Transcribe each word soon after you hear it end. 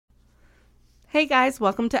Hey guys,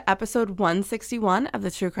 welcome to episode 161 of The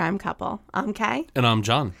True Crime Couple. I'm Kay. And I'm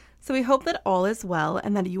John. So we hope that all is well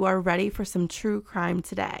and that you are ready for some true crime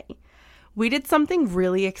today. We did something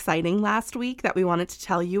really exciting last week that we wanted to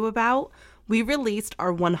tell you about. We released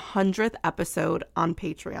our 100th episode on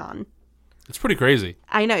Patreon. It's pretty crazy.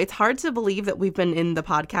 I know, it's hard to believe that we've been in the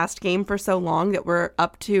podcast game for so long that we're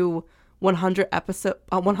up to 100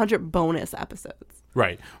 bonus episodes.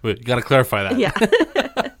 Right. You got to clarify that. Yeah.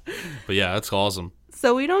 But yeah, that's awesome.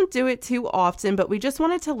 So we don't do it too often, but we just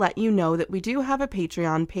wanted to let you know that we do have a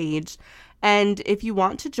Patreon page. And if you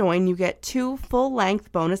want to join, you get 2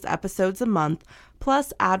 full-length bonus episodes a month,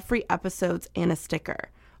 plus ad-free episodes and a sticker.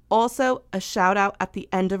 Also, a shout-out at the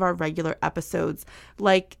end of our regular episodes,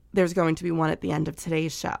 like there's going to be one at the end of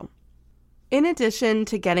today's show. In addition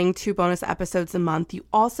to getting 2 bonus episodes a month, you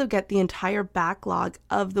also get the entire backlog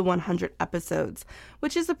of the 100 episodes,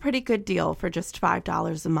 which is a pretty good deal for just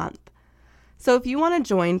 $5 a month. So if you want to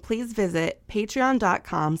join, please visit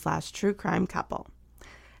patreon.com/truecrimecouple.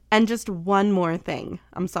 And just one more thing.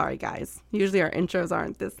 I'm sorry, guys. Usually our intros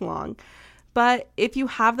aren't this long. But if you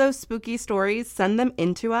have those spooky stories, send them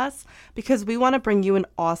in to us because we want to bring you an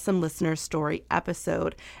awesome listener story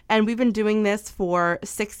episode. And we've been doing this for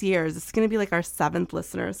 6 years. It's going to be like our 7th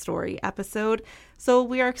listener story episode. So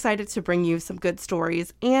we are excited to bring you some good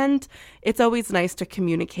stories. And it's always nice to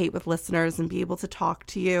communicate with listeners and be able to talk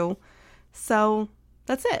to you. So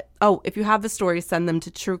that's it. Oh, if you have the stories, send them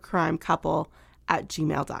to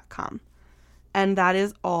truecrimecouple@gmail.com. And that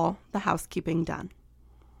is all the housekeeping done.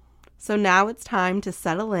 So now it's time to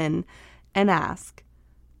settle in and ask,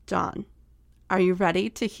 John, are you ready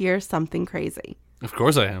to hear something crazy? Of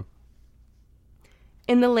course I am.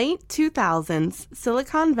 In the late 2000s,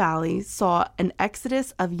 Silicon Valley saw an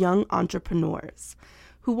exodus of young entrepreneurs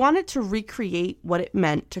who wanted to recreate what it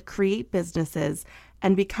meant to create businesses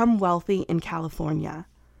and become wealthy in California.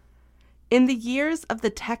 In the years of the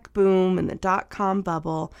tech boom and the dot-com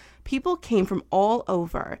bubble, people came from all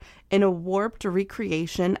over in a warped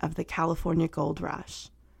recreation of the California gold rush.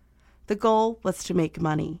 The goal was to make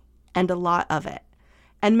money, and a lot of it,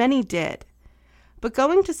 and many did. But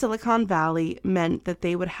going to Silicon Valley meant that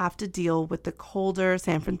they would have to deal with the colder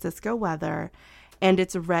San Francisco weather and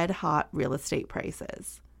its red-hot real estate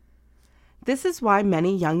prices. This is why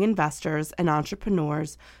many young investors and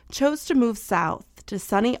entrepreneurs chose to move south to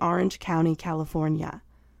sunny Orange County, California.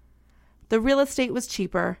 The real estate was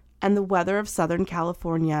cheaper, and the weather of Southern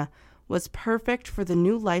California was perfect for the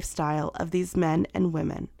new lifestyle of these men and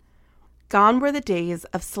women. Gone were the days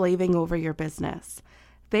of slaving over your business.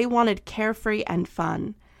 They wanted carefree and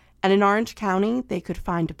fun, and in Orange County, they could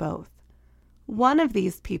find both. One of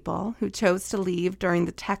these people who chose to leave during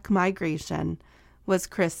the tech migration was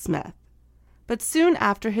Chris Smith. But soon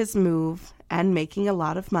after his move and making a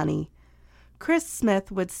lot of money, Chris Smith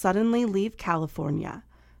would suddenly leave California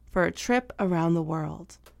for a trip around the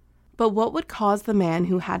world. But what would cause the man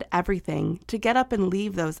who had everything to get up and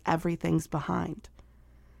leave those everythings behind?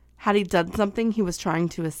 Had he done something he was trying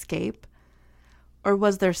to escape? Or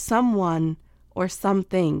was there someone or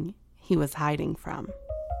something he was hiding from?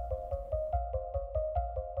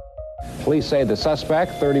 Police say the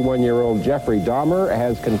suspect, 31-year-old Jeffrey Dahmer,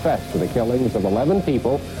 has confessed to the killings of 11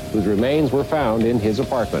 people whose remains were found in his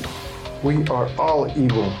apartment. We are all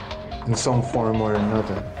evil in some form or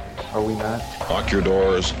another, are we not? Lock your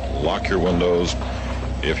doors, lock your windows.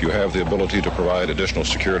 If you have the ability to provide additional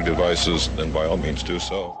security devices, then by all means do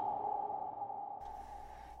so.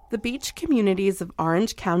 The beach communities of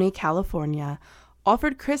Orange County, California,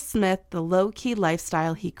 offered Chris Smith the low-key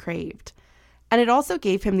lifestyle he craved. And it also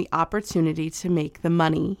gave him the opportunity to make the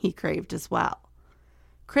money he craved as well.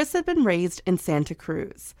 Chris had been raised in Santa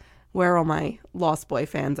Cruz. Where are my Lost Boy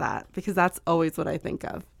fans at? Because that's always what I think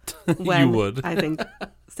of when You would. I think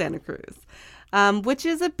Santa Cruz, which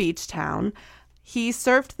is a beach town. He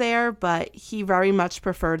surfed there, but he very much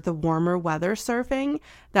preferred the warmer weather surfing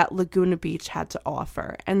that Laguna Beach had to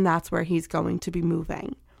offer, and that's where he's going to be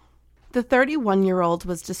moving. The 31-year-old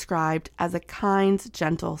was described as a kind,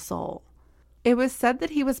 gentle soul. It was said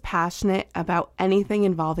that he was passionate about anything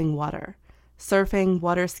involving water. Surfing,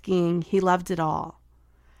 water skiing, he loved it all.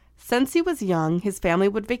 Since he was young, his family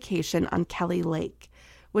would vacation on Kelly Lake,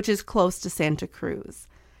 which is close to Santa Cruz.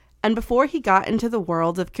 And before he got into the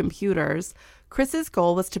world of computers, Chris's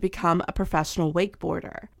goal was to become a professional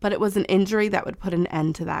wakeboarder, but it was an injury that would put an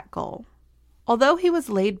end to that goal. Although he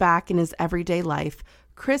was laid back in his everyday life,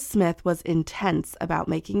 Chris Smith was intense about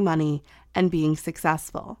making money and being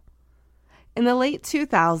successful. In the late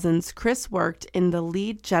 2000s, Chris worked in the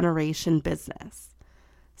lead generation business.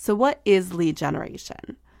 So what is lead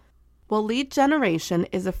generation? Well, lead generation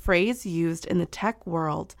is a phrase used in the tech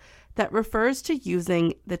world that refers to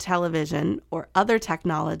using the television or other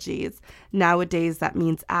technologies, nowadays that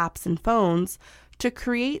means apps and phones, to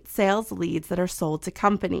create sales leads that are sold to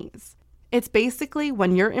companies. It's basically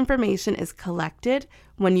when your information is collected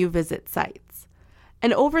when you visit sites.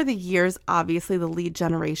 And over the years, obviously, the lead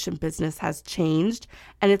generation business has changed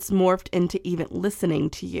and it's morphed into even listening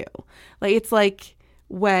to you. It's like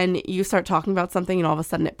when you start talking about something and all of a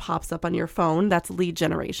sudden it pops up on your phone, that's lead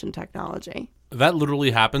generation technology. That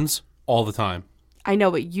literally happens all the time. I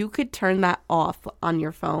know, but you could turn that off on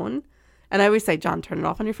your phone. And I always say, John, turn it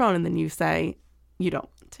off on your phone. And then you say, you don't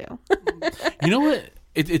too. You know what?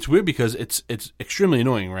 It's weird because it's extremely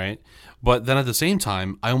annoying, right? But then at the same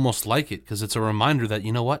time, I almost like it because it's a reminder that,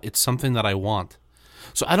 you know what? It's something that I want.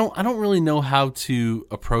 So I don't really know how to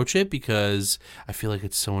approach it because I feel like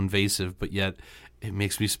it's so invasive, but yet it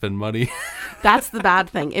makes me spend money. That's the bad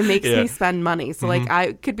thing. It makes me spend money. So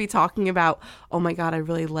I could be talking about, oh my God, I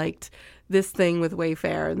really liked this thing with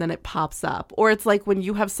Wayfair, and then it pops up. Or it's like when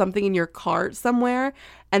you have something in your cart somewhere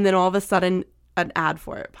and then all of a sudden an ad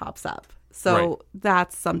for it pops up. So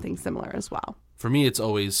That's something similar as well. For me, it's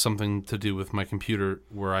always something to do with my computer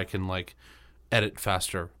where I can edit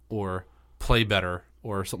faster or play better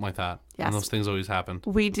or something like that. Yes. And those things always happen.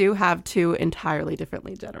 We do have two entirely different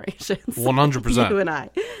lead generations. 100%. You and I.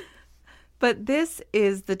 But this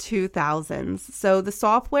is the 2000s. So the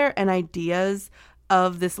software and ideas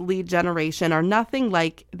of this lead generation are nothing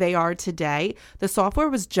like they are today. The software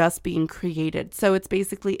was just being created. So it's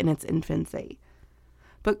basically in its infancy.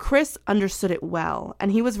 But Chris understood it well,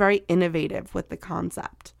 and he was very innovative with the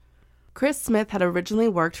concept. Chris Smith had originally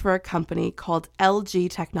worked for a company called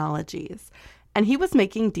LG Technologies, and he was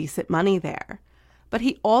making decent money there. But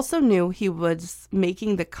he also knew he was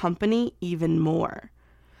making the company even more.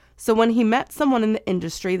 So when he met someone in the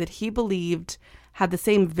industry that he believed had the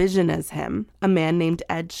same vision as him, a man named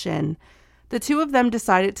Ed Shin, the two of them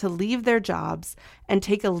decided to leave their jobs and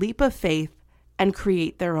take a leap of faith and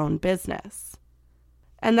create their own business.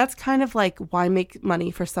 And that's kind of like, why make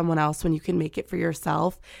money for someone else when you can make it for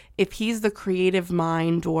yourself? If he's the creative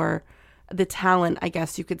mind or the talent, I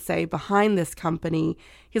guess you could say, behind this company,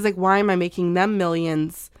 he's like, why am I making them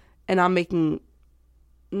millions and I'm making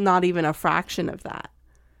not even a fraction of that?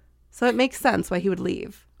 So it makes sense why he would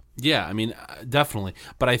leave. Yeah, I mean, definitely.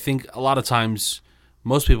 But I think a lot of times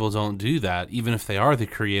most people don't do that, even if they are the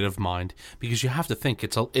creative mind, because you have to think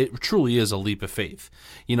it truly is a leap of faith,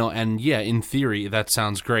 and yeah, in theory, that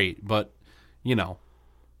sounds great, but,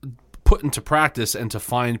 put into practice and to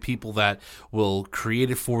find people that will create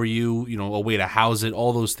it for you, a way to house it,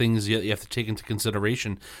 all those things you have to take into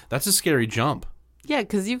consideration, that's a scary jump. Yeah,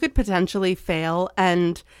 because you could potentially fail,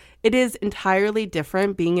 and it is entirely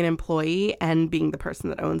different being an employee and being the person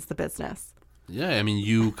that owns the business. Yeah, I mean,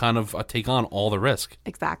 you kind of take on all the risk.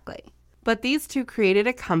 Exactly. But these two created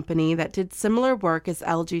a company that did similar work as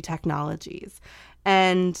LG Technologies.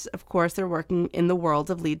 And, of course, they're working in the world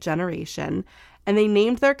of lead generation. And they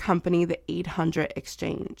named their company the 800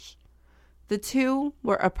 Exchange. The two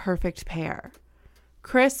were a perfect pair.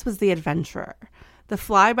 Chris was the adventurer, the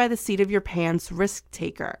fly-by-the-seat-of-your-pants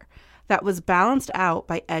risk-taker that was balanced out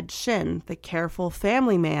by Ed Shin, the careful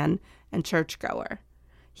family man and churchgoer.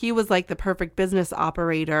 He was like the perfect business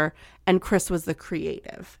operator, and Chris was the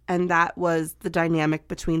creative. And that was the dynamic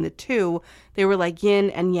between the two. They were like yin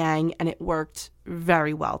and yang, and it worked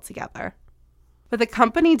very well together. But the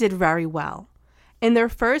company did very well. In their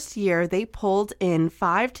first year, they pulled in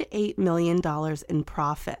 $5 to $8 million in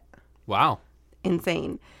profit. Wow.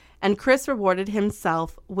 Insane. And Chris rewarded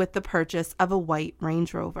himself with the purchase of a white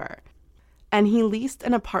Range Rover. And he leased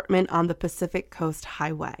an apartment on the Pacific Coast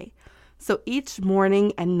Highway. So each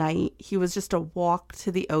morning and night, he was just a walk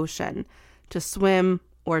to the ocean to swim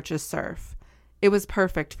or to surf. It was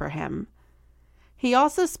perfect for him. He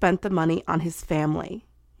also spent the money on his family,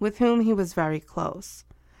 with whom he was very close.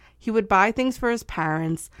 He would buy things for his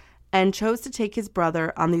parents and chose to take his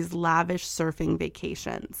brother on these lavish surfing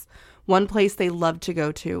vacations. One place they loved to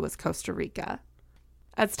go to was Costa Rica.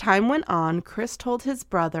 As time went on, Chris told his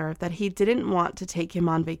brother that he didn't want to take him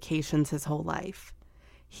on vacations his whole life.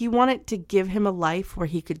 He wanted to give him a life where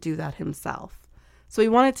he could do that himself. So he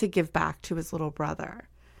wanted to give back to his little brother.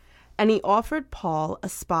 And he offered Paul a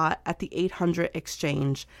spot at the 800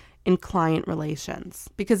 Exchange in client relations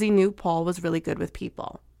because he knew Paul was really good with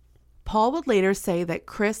people. Paul would later say that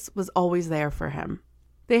Chris was always there for him.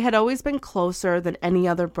 They had always been closer than any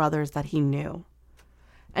other brothers that he knew.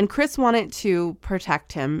 And Chris wanted to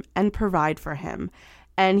protect him and provide for him.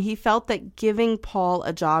 And he felt that giving Paul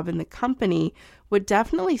a job in the company would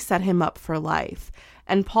definitely set him up for life.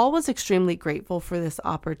 And Paul was extremely grateful for this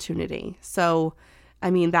opportunity. So,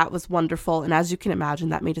 I mean, that was wonderful. And as you can imagine,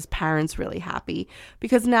 that made his parents really happy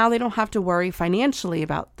because now they don't have to worry financially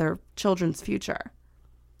about their children's future.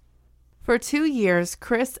 For 2 years,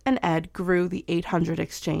 Chris and Ed grew the 800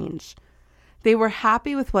 Exchange. They were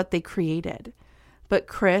happy with what they created. But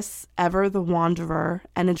Chris, ever the wanderer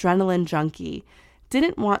and adrenaline junkie,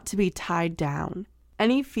 didn't want to be tied down.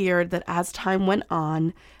 And he feared that as time went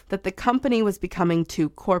on, that the company was becoming too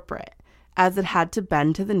corporate, as it had to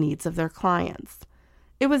bend to the needs of their clients.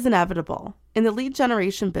 It was inevitable. In the lead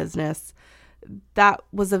generation business, that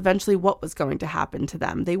was eventually what was going to happen to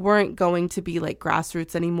them. They weren't going to be like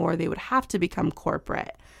grassroots anymore. They would have to become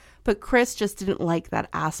corporate. But Chris just didn't like that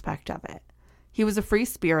aspect of it. He was a free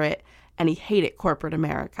spirit, and he hated corporate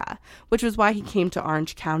America, which was why he came to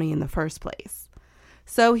Orange County in the first place.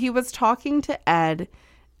 So he was talking to Ed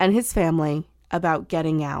and his family about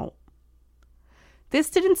getting out. This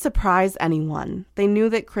didn't surprise anyone. They knew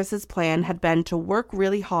that Chris's plan had been to work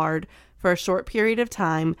really hard for a short period of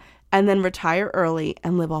time and then retire early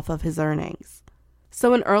and live off of his earnings.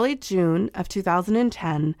 So in early June of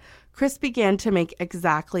 2010, Chris began to make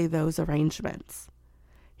exactly those arrangements.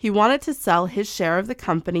 He wanted to sell his share of the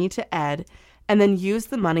company to Ed and then use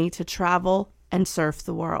the money to travel and surf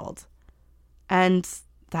the world. And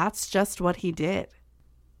that's just what he did.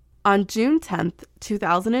 On June 10th,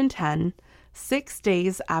 2010, 6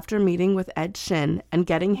 days after meeting with Ed Shin and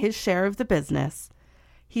getting his share of the business,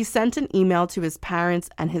 he sent an email to his parents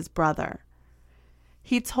and his brother.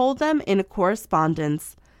 He told them in a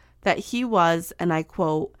correspondence that he was, and I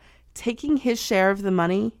quote, taking his share of the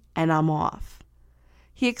money and I'm off.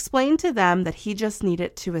 He explained to them that he just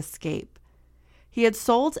needed to escape. He had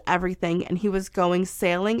sold everything and he was going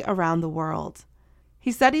sailing around the world.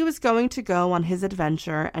 He said he was going to go on his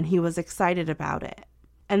adventure and he was excited about it,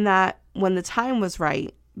 and that when the time was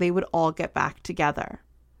right, they would all get back together.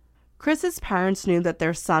 Chris's parents knew that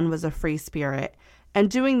their son was a free spirit, and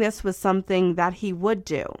doing this was something that he would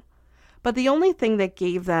do. But the only thing that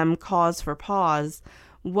gave them cause for pause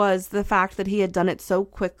was the fact that he had done it so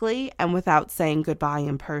quickly and without saying goodbye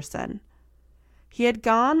in person. He had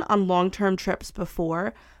gone on long-term trips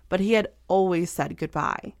before, but he had always said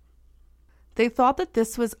goodbye. They thought that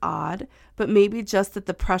this was odd, but maybe just that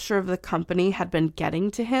the pressure of the company had been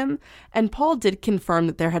getting to him, and Paul did confirm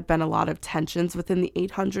that there had been a lot of tensions within the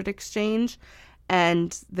 800 Exchange,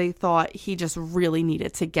 and they thought he just really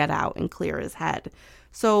needed to get out and clear his head.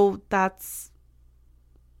 So that's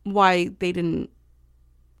why they didn't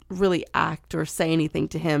really act or say anything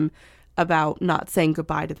to him about not saying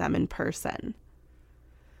goodbye to them in person.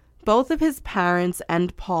 Both of his parents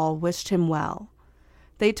and Paul wished him well.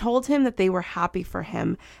 They told him that they were happy for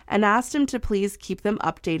him and asked him to please keep them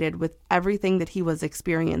updated with everything that he was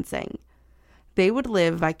experiencing. They would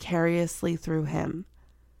live vicariously through him.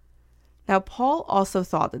 Now, Paul also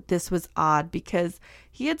thought that this was odd because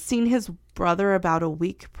he had seen his brother about a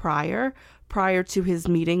week prior to his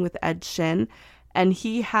meeting with Ed Shin, and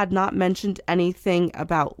he had not mentioned anything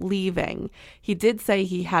about leaving. He did say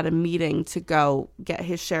he had a meeting to go get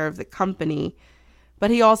his share of the company,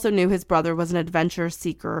 but he also knew his brother was an adventure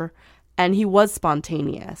seeker and he was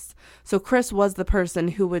spontaneous. So Chris was the person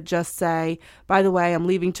who would just say, by the way, I'm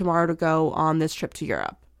leaving tomorrow to go on this trip to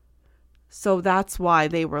Europe. So that's why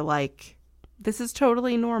they were like, this is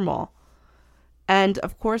totally normal. And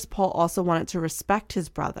of course, Paul also wanted to respect his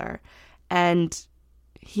brother, and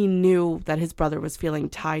he knew that his brother was feeling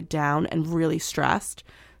tied down and really stressed,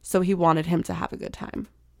 so he wanted him to have a good time.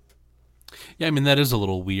 Yeah, I mean, that is a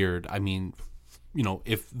little weird. I mean, you know,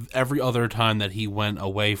 if every other time that he went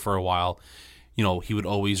away for a while, you know, he would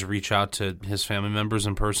always reach out to his family members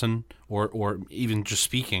in person or even just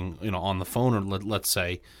speaking, you know, on the phone, or let's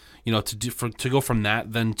say, you know, to go from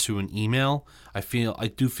that then to an email, I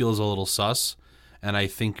do feel is a little sus, and I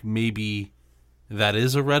think maybe that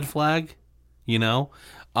is a red flag. You know,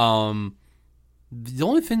 the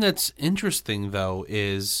only thing that's interesting, though,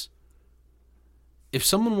 is if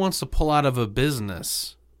someone wants to pull out of a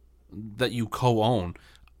business that you co-own,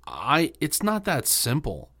 it's not that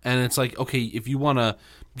simple. And it's like, okay, if you want to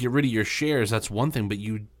get rid of your shares, that's one thing, but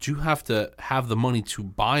you do have to have the money to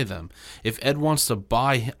buy them. If Ed wants to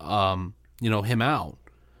buy, him out,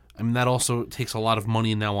 I mean, that also takes a lot of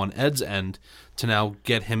money now on Ed's end to now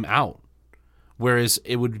get him out. Whereas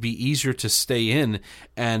it would be easier to stay in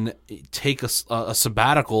and take a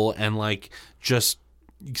sabbatical and like just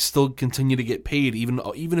still continue to get paid, even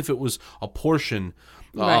if it was a portion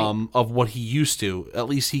of what he used to. At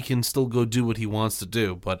least he can still go do what he wants to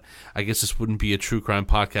do. But I guess this wouldn't be a true crime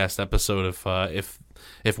podcast episode if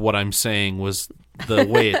if what I'm saying was the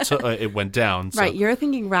way it went down. So. Right, you're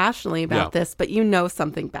thinking rationally about this, but you know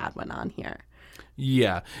something bad went on here.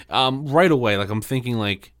 Yeah, right away, like I'm thinking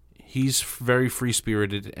like he's very free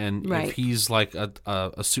spirited, and if he's like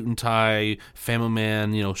a suit and tie, family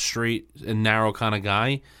man, straight and narrow kind of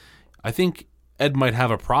guy, I think Ed might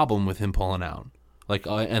have a problem with him pulling out, like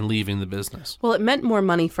and leaving the business. Well, it meant more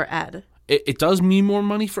money for Ed. It does mean more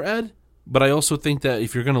money for Ed, but I also think that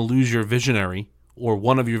if you're going to lose your visionary or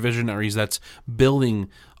one of your visionaries that's building,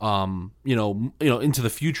 into the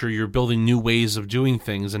future, you're building new ways of doing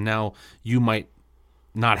things, and now you might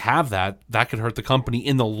not have that could hurt the company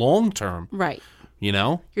in the long term. Right.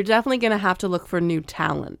 You're definitely going to have to look for new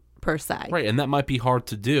talent, per se. Right, and that might be hard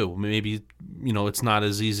to do. Maybe, it's not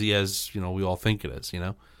as easy as, we all think it is,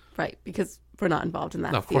 Right, because we're not involved in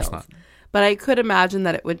that No, field. of course not. But I could imagine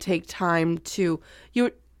that it would take time to...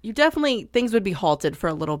 You definitely... Things would be halted for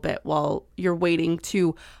a little bit while you're waiting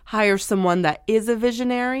to hire someone that is a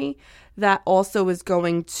visionary that also is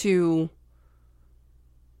going to,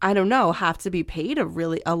 I don't know, have to be paid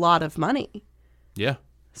a lot of money. Yeah.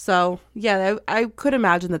 So, yeah, I could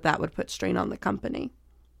imagine that would put strain on the company.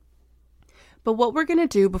 But what we're going to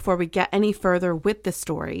do before we get any further with the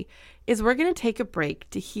story is we're going to take a break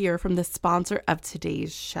to hear from the sponsor of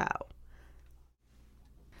today's show.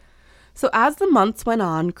 So as the months went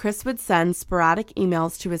on, Chris would send sporadic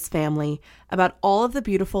emails to his family about all of the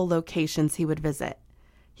beautiful locations he would visit.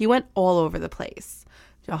 He went all over the place.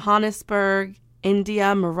 Johannesburg,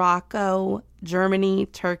 India, Morocco, Germany,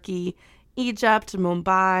 Turkey, Egypt,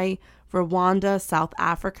 Mumbai, Rwanda, South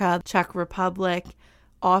Africa, Czech Republic,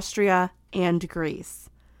 Austria, and Greece.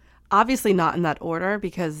 Obviously not in that order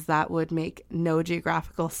because that would make no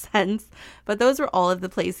geographical sense, but those were all of the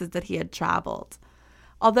places that he had traveled.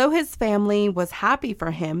 Although his family was happy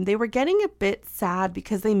for him, they were getting a bit sad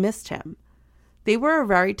because they missed him. They were a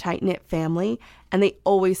very tight-knit family, and they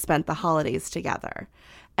always spent the holidays together.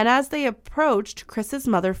 And as they approached, Chris's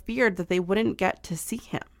mother feared that they wouldn't get to see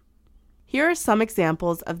him. Here are some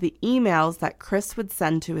examples of the emails that Chris would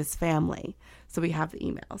send to his family. So we have the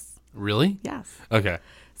emails. Really? Yes. Okay.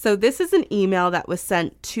 So this is an email that was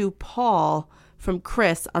sent to Paul from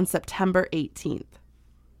Chris on September 18th.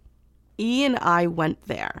 E and I went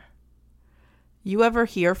there. You ever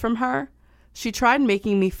hear from her? She tried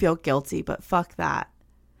making me feel guilty, but fuck that.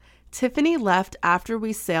 Tiffany left after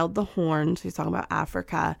we sailed the Horn, she's talking about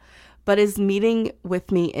Africa, but is meeting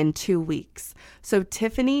with me in 2 weeks. So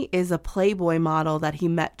Tiffany is a Playboy model that he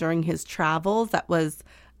met during his travels that was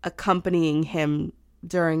accompanying him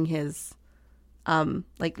during his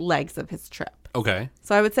legs of his trip. Okay.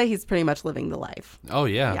 So I would say he's pretty much living the life. Oh,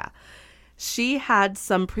 yeah. Yeah. She had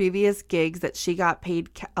some previous gigs that she got paid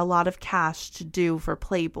a lot of cash to do for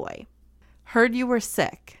Playboy. Heard you were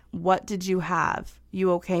sick. What did you have?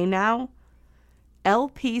 You okay now?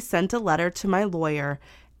 LP sent a letter to my lawyer,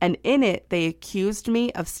 and in it they accused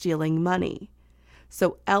me of stealing money.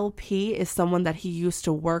 So LP is someone that he used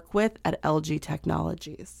to work with at LG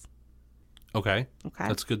Technologies. Okay. Okay.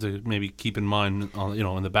 That's good to maybe keep in mind,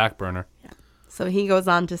 in the back burner. Yeah. So he goes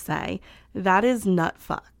on to say, that is nut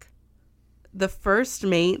fuck. The first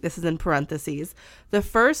mate, this is in parentheses, the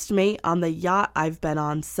first mate on the yacht I've been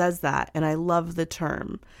on says that, and I love the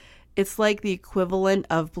term. It's like the equivalent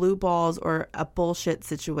of blue balls or a bullshit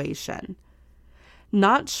situation.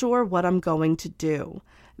 Not sure what I'm going to do.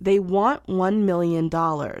 They want $1 million.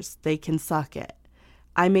 They can suck it.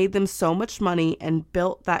 I made them so much money and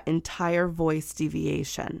built that entire voice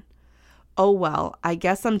deviation. Oh well, I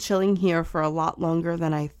guess I'm chilling here for a lot longer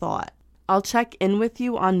than I thought. I'll check in with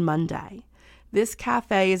you on Monday. This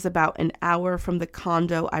cafe is about an hour from the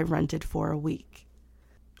condo I rented for a week.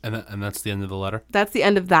 And that's the end of the letter? That's the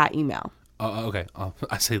end of that email. Okay.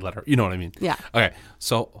 I say letter. You know what I mean? Yeah. Okay.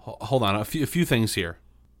 So hold on. A few things here.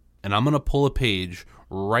 And I'm going to pull a page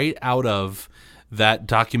right out of that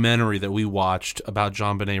documentary that we watched about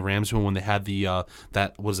JonBenet Ramsey when they had the,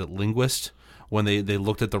 linguist? When they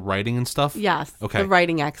looked at the writing and stuff? Yes, okay. The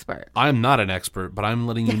writing expert. I'm not an expert, but I'm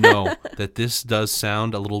letting you know that this does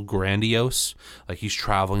sound a little grandiose. Like he's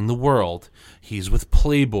traveling the world. He's with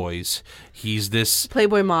Playboys. He's this...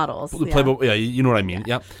 Playboy models. Playboy, yeah, you know what I mean.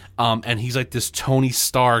 Yeah. And he's like this Tony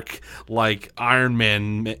Stark, like Iron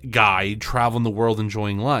Man guy traveling the world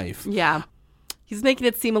enjoying life. Yeah. He's making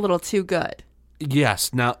it seem a little too good.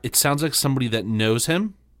 Yes. Now, it sounds like somebody that knows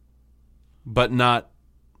him, but not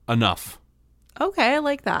enough. Okay, I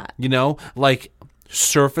like that. Like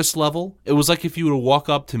surface level. It was like if you were to walk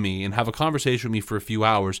up to me and have a conversation with me for a few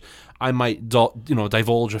hours, I might,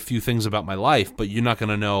 divulge a few things about my life, but you're not going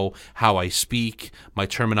to know how I speak, my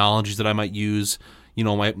terminologies that I might use.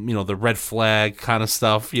 the red flag kind of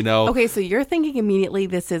stuff, Okay, so you're thinking immediately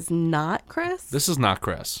this is not Chris? This is not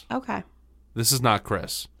Chris. Okay. This is not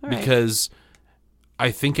Chris. All right. Because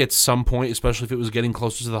I think at some point, especially if it was getting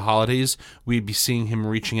closer to the holidays, we'd be seeing him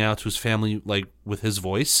reaching out to his family, like, with his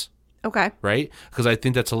voice. Okay. Right? Because I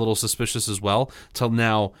think that's a little suspicious as well. Till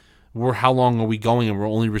now, how long are we going and we're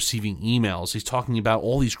only receiving emails? He's talking about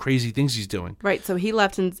all these crazy things he's doing. Right. So he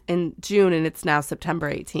left in June and it's now September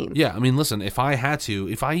 18th. Yeah. I mean, listen, if I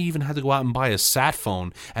even had to go out and buy a sat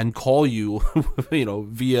phone and call you,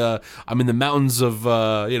 via, I'm in the mountains of,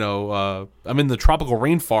 I'm in the tropical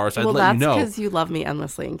rainforest, I'd let you know. Well, that's because you love me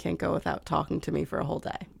endlessly and can't go without talking to me for a whole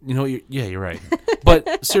day. You're right.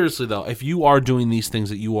 But seriously, though, if you are doing these things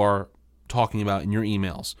that you are talking about in your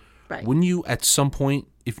emails, right, wouldn't you at some point,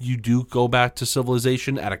 if you do go back to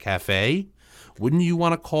civilization at a cafe, wouldn't you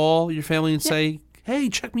want to call your family and say, hey,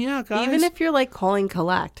 check me out, guys? Even if you're like calling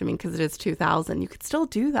collect, I mean, because it is 2000, you could still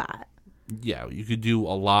do that. Yeah, you could do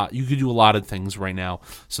a lot. You could do a lot of things right now.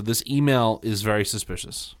 So this email is very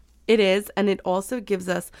suspicious. It is, and it also gives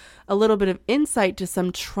us a little bit of insight to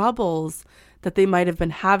some troubles that they might have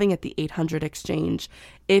been having at the 800 exchange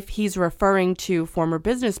if he's referring to former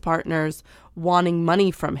business partners wanting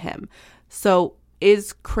money from him. So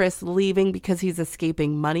is Chris leaving because he's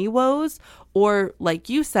escaping money woes? Or, like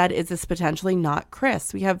you said, is this potentially not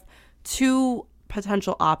Chris? We have two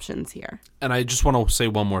potential options here. And I just want to say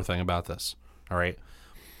one more thing about this. All right.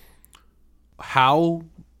 How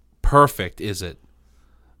perfect is it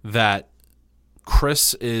that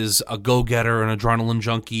Chris is a go-getter, an adrenaline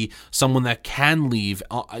junkie, someone that can leave,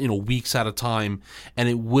 weeks at a time, and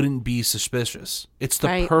it wouldn't be suspicious? It's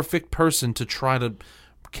the perfect person to try to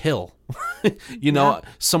kill.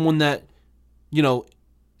 Someone that,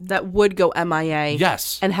 that would go MIA.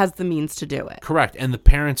 Yes. And has the means to do it. Correct. And the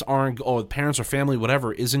parents or family,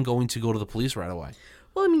 whatever, isn't going to go to the police right away.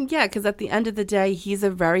 Well, I mean, yeah, because at the end of the day, he's a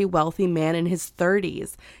very wealthy man in his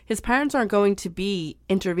 30s. His parents aren't going to be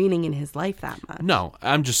intervening in his life that much. No,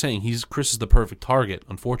 I'm just saying Chris is the perfect target,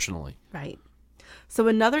 unfortunately. Right. So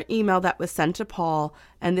another email that was sent to Paul,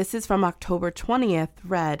 and this is from October 20th,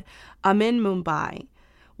 read, I'm in Mumbai.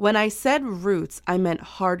 When I said roots, I meant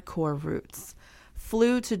hardcore roots.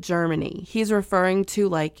 Flew to Germany. He's referring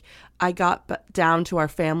to, I got down to our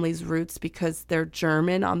family's roots because they're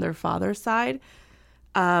German on their father's side.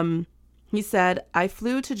 He said, I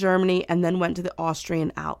flew to Germany and then went to the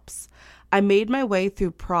Austrian Alps. I made my way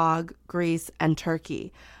through Prague, Greece, and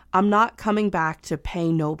Turkey. I'm not coming back to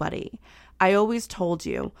pay nobody. I always told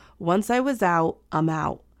you, once I was out, I'm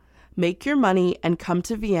out. Make your money and come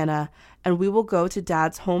to Vienna, and we will go to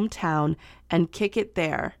Dad's hometown and kick it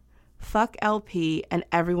there. Fuck LP and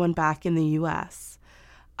everyone back in the U.S.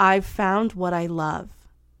 I've found what I love.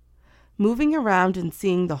 Moving around and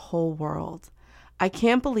seeing the whole world. I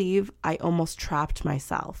can't believe I almost trapped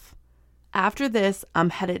myself. After this,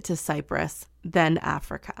 I'm headed to Cyprus, then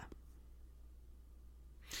Africa.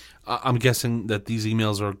 I'm guessing that these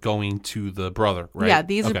emails are going to the brother, right?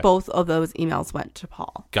 Yeah, both of those emails went to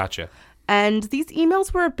Paul. Gotcha. And these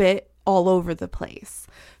emails were a bit all over the place.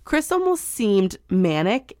 Chris almost seemed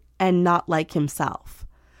manic and not like himself.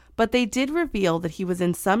 But they did reveal that he was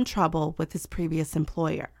in some trouble with his previous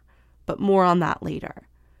employer. But more on that later.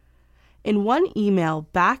 In one email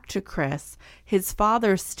back to Chris, his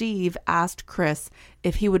father, Steve, asked Chris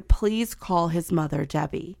if he would please call his mother,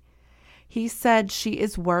 Debbie. He said she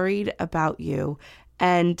is worried about you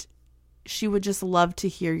and she would just love to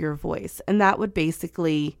hear your voice. And that would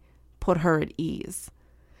basically put her at ease.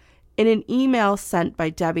 In an email sent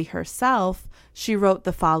by Debbie herself, she wrote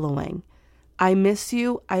the following. I miss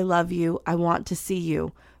you. I love you. I want to see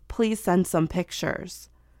you. Please send some pictures.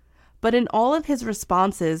 But in all of his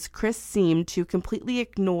responses, Chris seemed to completely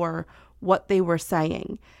ignore what they were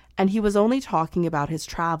saying, and he was only talking about his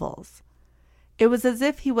travels. It was as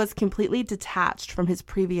if he was completely detached from his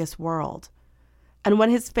previous world. And when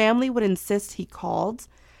his family would insist he called,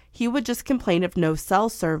 he would just complain of no cell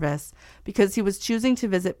service because he was choosing to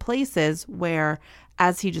visit places where,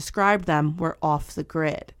 as he described them, were off the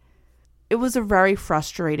grid. It was a very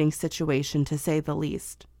frustrating situation, to say the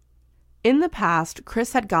least. In the past,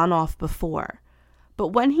 Chris had gone off before, but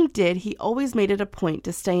when he did, he always made it a point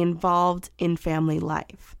to stay involved in family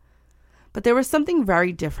life. But there was something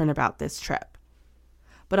very different about this trip.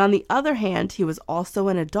 But on the other hand, he was also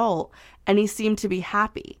an adult, and he seemed to be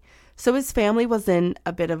happy, so his family was in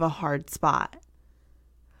a bit of a hard spot.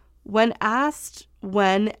 When asked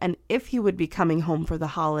when and if he would be coming home for the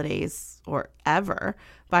holidays, or ever,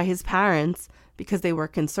 by his parents because they were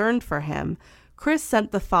concerned for him, Chris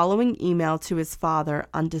sent the following email to his father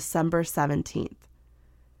on December 17th.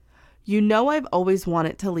 You know I've always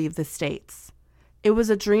wanted to leave the States. It was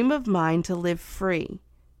a dream of mine to live free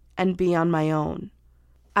and be on my own.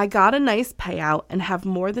 I got a nice payout and have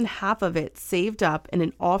more than half of it saved up in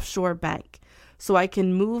an offshore bank so I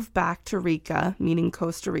can move back to Rica, meaning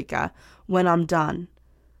Costa Rica, when I'm done.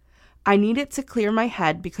 I needed to clear my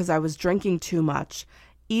head because I was drinking too much,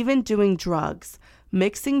 even doing drugs,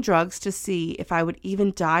 mixing drugs to see if I would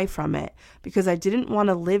even die from it because I didn't want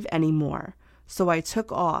to live anymore. So I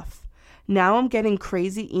took off. Now I'm getting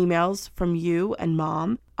crazy emails from you and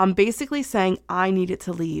Mom. I'm basically saying I needed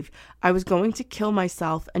to leave. I was going to kill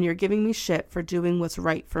myself and you're giving me shit for doing what's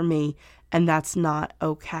right for me, and that's not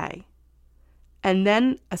okay. And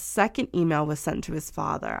then a second email was sent to his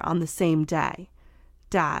father on the same day.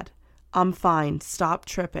 Dad, I'm fine. Stop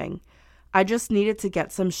tripping. I just needed to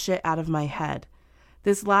get some shit out of my head.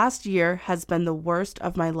 This last year has been the worst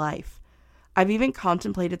of my life. I've even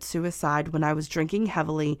contemplated suicide when I was drinking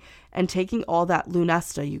heavily and taking all that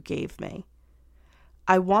Lunesta you gave me.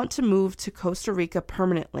 I want to move to Costa Rica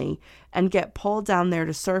permanently and get Paul down there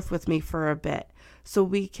to surf with me for a bit so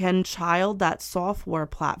we can child that software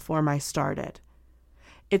platform I started.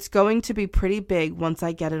 It's going to be pretty big once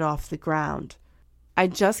I get it off the ground. I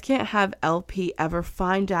just can't have LP ever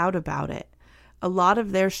find out about it. A lot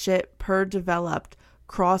of their shit per developed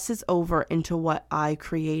crosses over into what I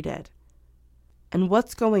created. And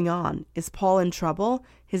what's going on? Is Paul in trouble?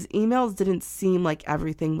 His emails didn't seem like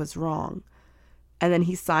everything was wrong. And then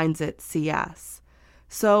he signs it CS.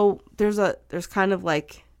 So there's kind of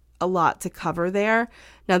like a lot to cover there.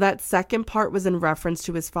 Now that second part was in reference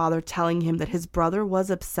to his father telling him that his brother was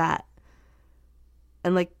upset.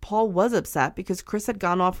 And like Paul was upset because Chris had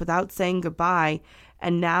gone off without saying goodbye,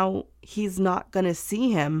 and now he's not going to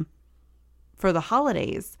see him for the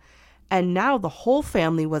holidays. And now the whole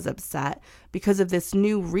family was upset because of this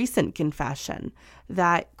new recent confession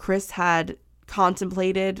that Chris had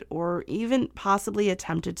contemplated or even possibly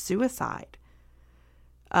attempted suicide.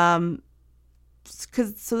 So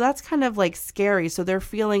that's kind of like scary. So they're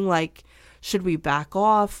feeling like, should we back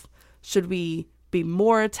off? Should we be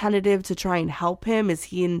more attentive to try and help him? Is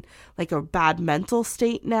he in like a bad mental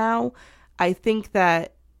state now? I think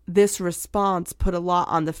that this response put a lot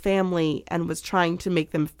on the family and was trying to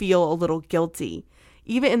make them feel a little guilty.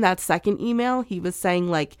 Even in that second email, he was saying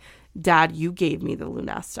like, Dad, you gave me the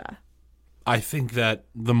Lunesta. I think that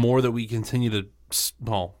the more that we continue to,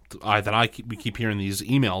 we keep hearing these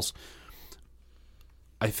emails,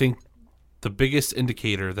 I think the biggest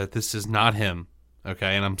indicator that this is not him,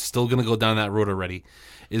 okay, and I'm still going to go down that road already,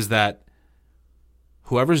 is that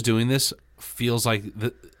whoever's doing this feels like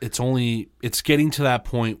it's getting to that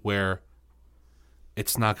point where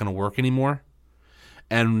it's not going to work anymore.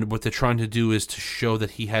 And what they're trying to do is to show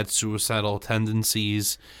that he had suicidal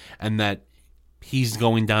tendencies and that he's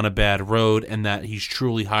going down a bad road and that he's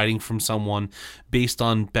truly hiding from someone based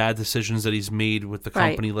on bad decisions that he's made with the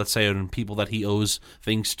company, let's say, and people that he owes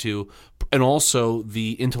things to, and also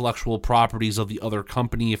the intellectual properties of the other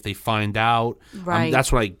company if they find out. Right.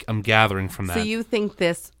 That's what I'm gathering from that. So you think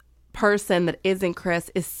this person that isn't Chris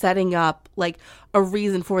is setting up like a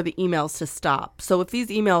reason for the emails to stop. So if these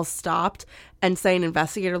emails stopped and say an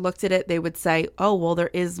investigator looked at it, they would say, oh, well,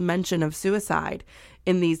 there is mention of suicide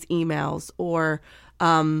in these emails, or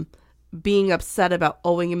being upset about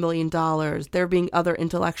owing $1 million, there being other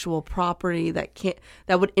intellectual property that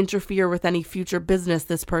would interfere with any future business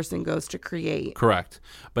this person goes to create. Correct.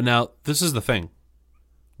 But now this is the thing.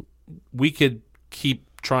 We could keep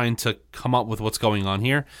trying to come up with what's going on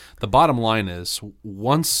here. The bottom line is,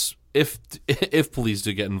 if police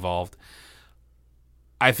do get involved,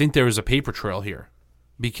 I think there is a paper trail here,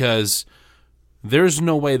 because there's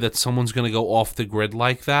no way that someone's going to go off the grid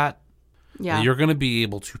like that. Yeah. You're going to be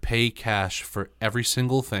able to pay cash for every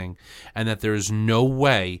single thing, and that there's no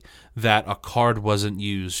way that a card wasn't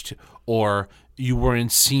used or you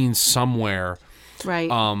weren't seen somewhere. Right.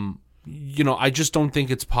 I just don't think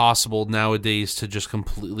it's possible nowadays to just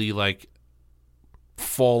completely like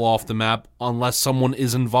fall off the map unless someone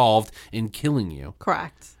is involved in killing you.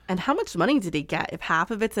 Correct. And how much money did he get if half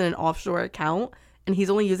of it's in an offshore account and he's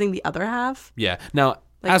only using the other half? Yeah. Now,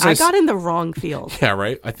 like, I got in the wrong field. Yeah,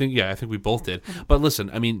 right. I think we both did. But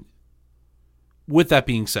listen, I mean, with that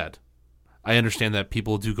being said, I understand that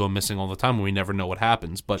people do go missing all the time and we never know what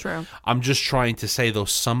happens. But True. I'm just trying to say, though,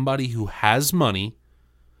 somebody who has money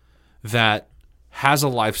that has a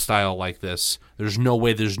lifestyle like this, there's no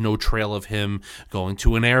way there's no trail of him going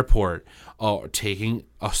to an airport or taking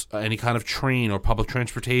any kind of train or public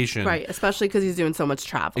transportation. Right, especially because he's doing so much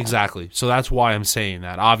travel. Exactly. So that's why I'm saying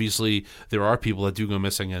that. Obviously, there are people that do go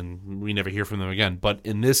missing and we never hear from them again. But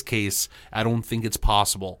in this case, I don't think it's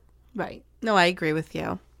possible Right. No, I agree with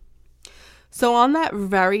you. So on that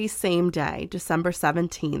very same day, December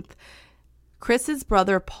 17th, Chris's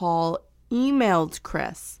brother Paul emailed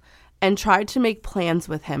Chris and tried to make plans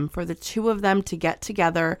with him for the two of them to get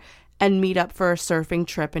together and meet up for a surfing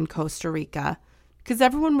trip in Costa Rica, because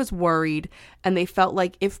everyone was worried and they felt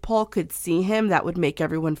like if Paul could see him, that would make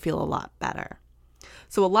everyone feel a lot better.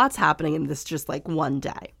 So a lot's happening in this just like one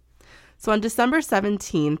day. So on December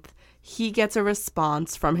 17th, he gets a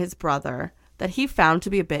response from his brother that he found to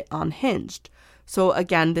be a bit unhinged. So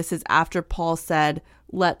again, this is after Paul said,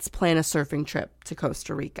 let's plan a surfing trip to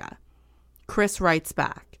Costa Rica. Chris writes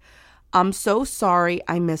back, I'm so sorry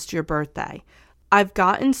I missed your birthday. I've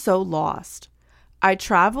gotten so lost. I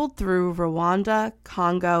traveled through Rwanda,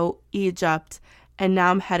 Congo, Egypt, and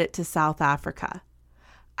now I'm headed to South Africa.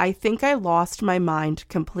 I think I lost my mind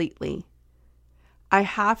completely. I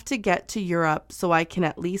have to get to Europe so I can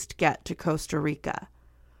at least get to Costa Rica.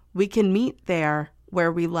 We can meet there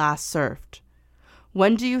where we last surfed.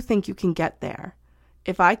 When do you think you can get there?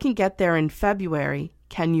 If I can get there in February,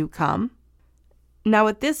 can you come? Now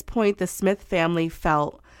at this point, the Smith family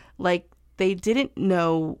felt like they didn't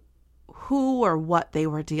know who or what they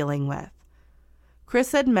were dealing with.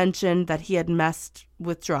 Chris had mentioned that he had messed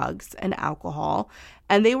with drugs and alcohol,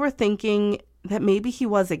 and they were thinking that maybe he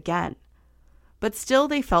was again. But still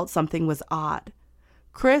they felt something was odd.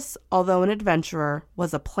 Chris, although an adventurer,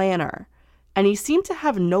 was a planner, and he seemed to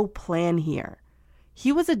have no plan here.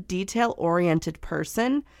 He was a detail-oriented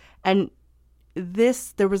person, and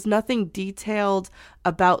there was nothing detailed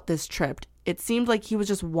about this trip. It seemed like he was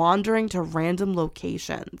just wandering to random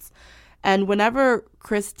locations. And whenever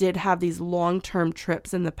Chris did have these long-term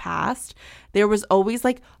trips in the past, there was always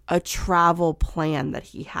like a travel plan that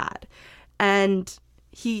he had. And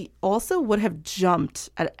he also would have jumped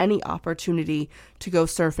at any opportunity to go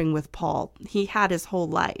surfing with Paul. He had his whole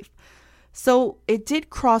life. So it did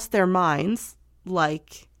cross their minds,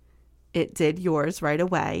 like it did yours right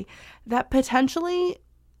away, that potentially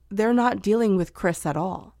they're not dealing with Chris at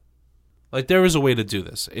all. Like, there is a way to do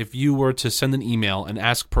this. If you were to send an email and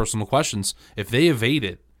ask personal questions, if they evade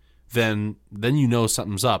it, then you know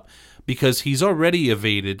something's up. Because he's already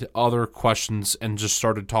evaded other questions and just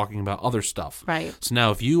started talking about other stuff. Right. So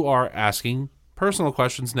now if you are asking personal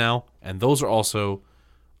questions now, and those are also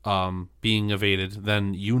being evaded,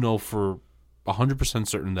 then you know for 100%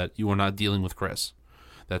 certain that you are not dealing with Chris.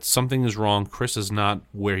 That something is wrong. Chris is not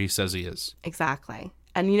where he says he is. Exactly.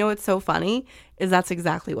 And you know what's so funny is that's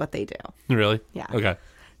exactly what they do. Really? Yeah. Okay.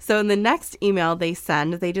 So in the next email they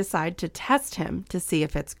send, they decide to test him to see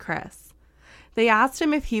if it's Chris. They asked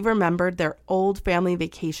him if he remembered their old family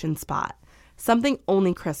vacation spot, something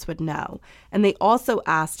only Chris would know. And they also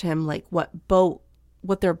asked him like what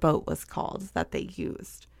their boat was called that they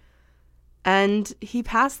used. And he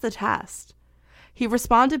passed the test. He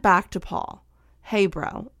responded back to Paul, "Hey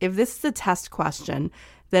bro, if this is a test question,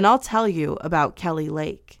 then I'll tell you about Kelly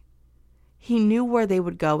Lake." He knew where they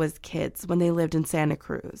would go as kids when they lived in Santa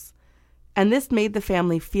Cruz. And this made the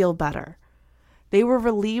family feel better. They were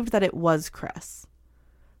relieved that it was Chris.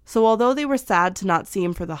 So although they were sad to not see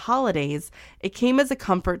him for the holidays, it came as a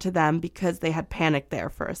comfort to them because they had panicked there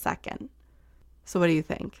for a second. So what do you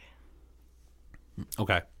think?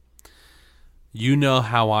 Okay. You know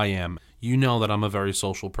how I am. You know that I'm a very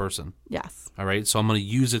social person. Yes. All right? So I'm going to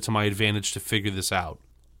use it to my advantage to figure this out.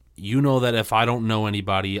 You know that if I don't know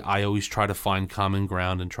anybody, I always try to find common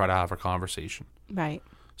ground and try to have a conversation. Right.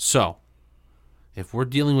 So, if we're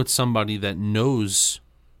dealing with somebody that knows,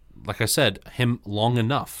 like I said, him long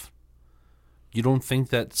enough, you don't think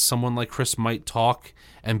that someone like Chris might talk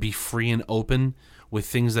and be free and open with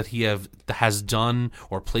things that he has done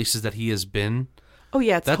or places that he has been? Oh,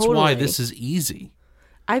 yeah, That's totally. why this is easy.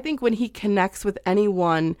 I think when he connects with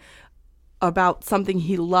anyone about something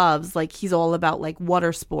he loves, like he's all about like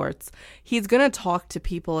water sports, he's going to talk to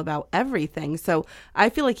people about everything. So I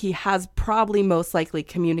feel like he has probably most likely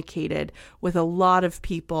communicated with a lot of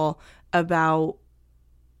people about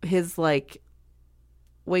his like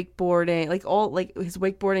wakeboarding, like all like his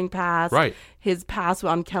wakeboarding past, Right. His past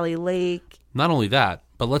on Kelly Lake. Not only that,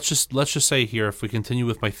 but let's just say here, if we continue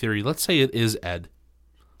with my theory, let's say it is Ed.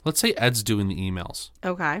 Let's say Ed's doing the emails.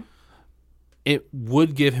 Okay. It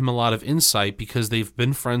would give him a lot of insight because they've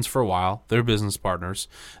been friends for a while. They're business partners.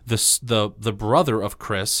 The brother of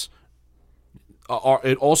Chris,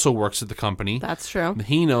 it also works at the company. That's true.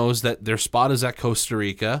 He knows that their spot is at Costa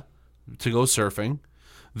Rica to go surfing.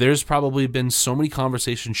 There's probably been so many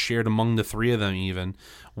conversations shared among the three of them even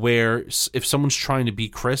where if someone's trying to be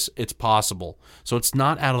Chris, it's possible. So it's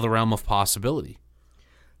not out of the realm of possibility.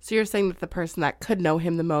 So you're saying that the person that could know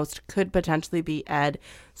him the most could potentially be Ed.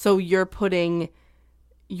 So you're putting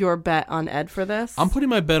your bet on Ed for this? I'm putting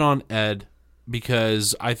my bet on Ed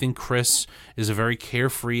because I think Chris is a very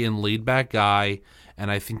carefree and laid-back guy, and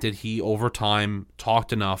I think that he, over time,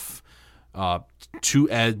 talked enough to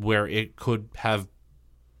Ed where it could have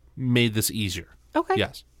made this easier. Okay.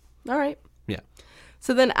 Yes. All right. Yeah.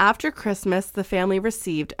 So then after Christmas, the family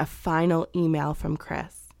received a final email from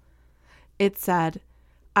Chris. It said,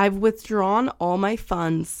 "I've withdrawn all my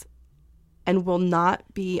funds and will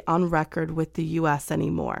not be on record with the U.S.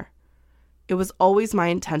 anymore. It was always my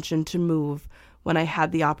intention to move when I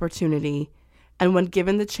had the opportunity, and when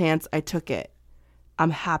given the chance, I took it.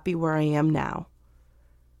 I'm happy where I am now."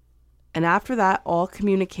 And after that, all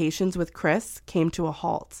communications with Chris came to a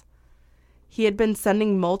halt. He had been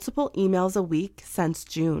sending multiple emails a week since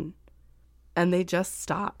June, and they just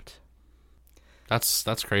stopped.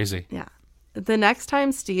 That's crazy. Yeah. The next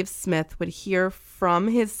time Steve Smith would hear from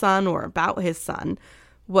his son or about his son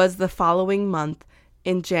was the following month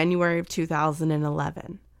in January of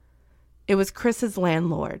 2011. It was Chris's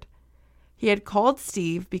landlord. He had called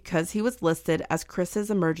Steve because he was listed as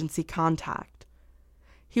Chris's emergency contact.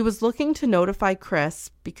 He was looking to notify Chris,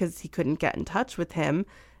 because he couldn't get in touch with him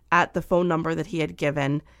at the phone number that he had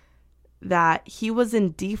given, that he was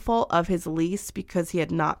in default of his lease because he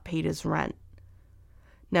had not paid his rent.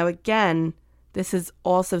 Now, again, this is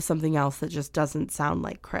also something else that just doesn't sound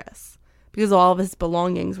like Chris, because all of his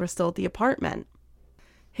belongings were still at the apartment.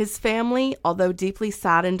 His family, although deeply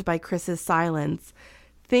saddened by Chris's silence,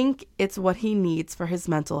 think it's what he needs for his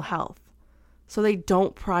mental health, so they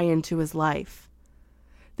don't pry into his life.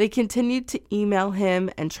 They continued to email him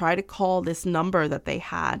and try to call this number that they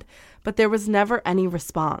had, but there was never any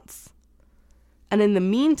response. And in the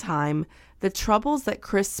meantime, the troubles that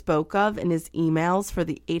Chris spoke of in his emails for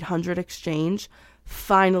the 800 exchange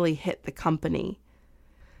finally hit the company.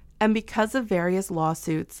 And because of various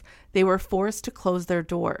lawsuits, they were forced to close their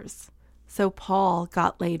doors. So Paul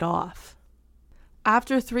got laid off.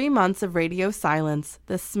 After 3 months of radio silence,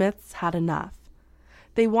 the Smiths had enough.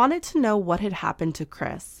 They wanted to know what had happened to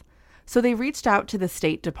Chris, so they reached out to the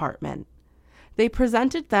State Department. They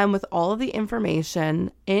presented them with all of the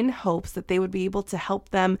information in hopes that they would be able to help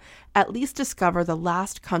them at least discover the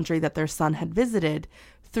last country that their son had visited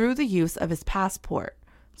through the use of his passport,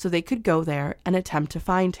 so they could go there and attempt to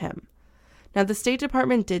find him. Now, the State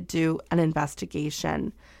Department did do an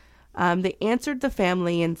investigation. They answered the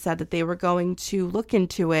family and said that they were going to look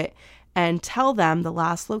into it and tell them the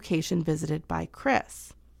last location visited by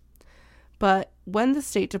Chris. But when the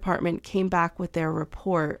State Department came back with their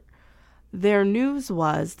report, their news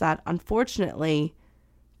was that, unfortunately,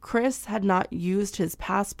 Chris had not used his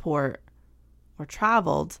passport or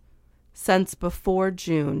traveled since before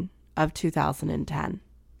June of 2010.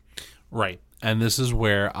 Right. And this is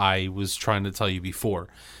where I was trying to tell you before.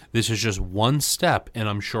 This is just one step, and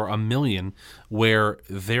I'm sure a million, where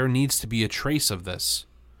there needs to be a trace of this.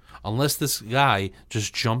 Unless this guy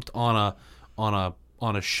just jumped on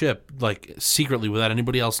a ship, like, secretly without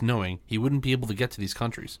anybody else knowing, he wouldn't be able to get to these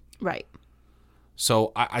countries. Right.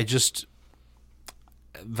 So I just,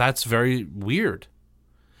 that's very weird.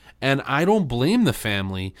 And I don't blame the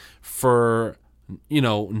family for,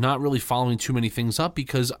 not really following too many things up,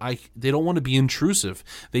 because they don't want to be intrusive.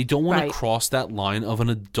 They don't want to cross that line of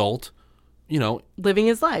an adult, living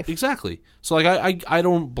his life. Exactly. So, like, I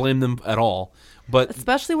don't blame them at all. But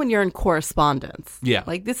especially when you're in correspondence. Yeah.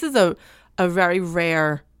 Like, this is a very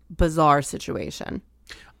rare, bizarre situation.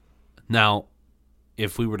 Now,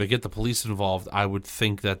 if we were to get the police involved, I would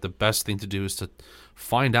think that the best thing to do is to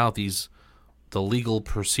find out the legal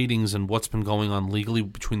proceedings and what's been going on legally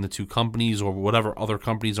between the two companies or whatever other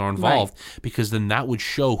companies are involved, because then that would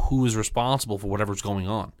show who is responsible for whatever's going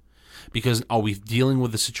on. Because are we dealing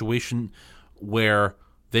with a situation where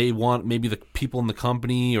they want, maybe the people in the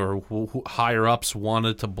company or who higher ups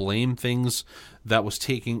wanted to blame things that was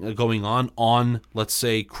going on, let's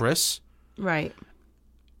say, Chris? Right.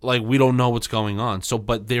 Like, we don't know what's going on. So,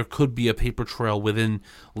 but there could be a paper trail within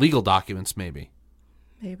legal documents, maybe.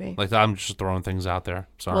 Maybe. Like, I'm just throwing things out there.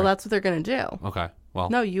 Sorry. Well, that's what they're going to do. Okay. Well.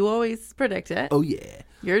 No, you always predict it. Oh, yeah.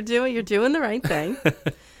 You're doing the right thing.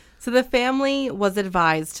 So the family was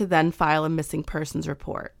advised to then file a missing persons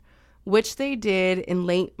report, which they did in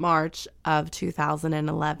late March of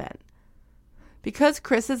 2011. Because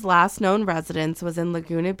Chris's last known residence was in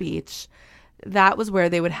Laguna Beach, that was where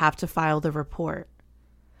they would have to file the report.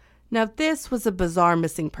 Now, this was a bizarre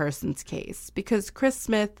missing persons case because Chris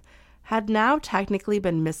Smith had now technically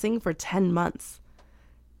been missing for 10 months,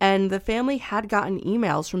 and the family had gotten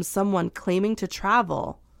emails from someone claiming to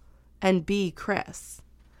travel and be Chris.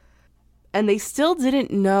 And they still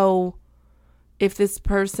didn't know if this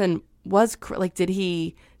person was, like, did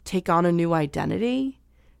he take on a new identity?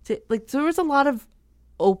 There was a lot of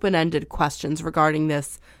open-ended questions regarding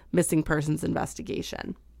this missing persons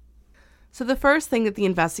investigation. So the first thing that the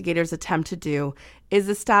investigators attempt to do is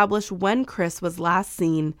establish when Chris was last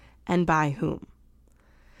seen and by whom.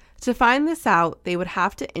 To find this out, they would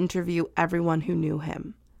have to interview everyone who knew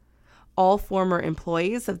him. All former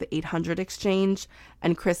employees of the 800 Exchange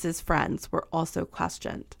and Chris's friends were also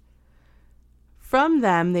questioned. From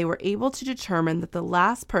them, they were able to determine that the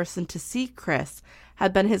last person to see Chris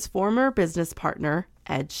had been his former business partner,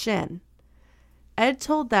 Ed Shin. Ed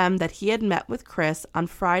told them that he had met with Chris on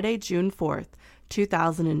Friday, June 4th,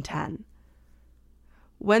 2010.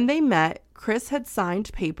 When they met, Chris had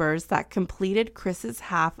signed papers that completed Chris's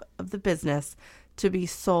half of the business to be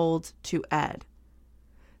sold to Ed.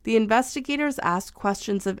 The investigators asked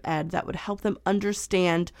questions of Ed that would help them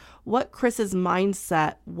understand what Chris's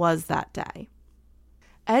mindset was that day.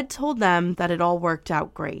 Ed told them that it all worked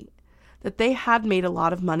out great, that they had made a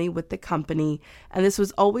lot of money with the company, and this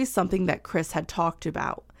was always something that Chris had talked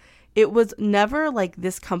about. It was never like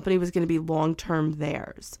this company was going to be long-term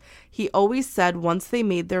theirs. He always said once they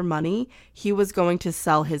made their money, he was going to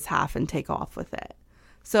sell his half and take off with it.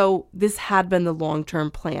 So this had been the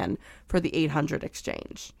long-term plan for the 800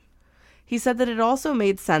 Exchange. He said that it also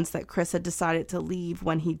made sense that Chris had decided to leave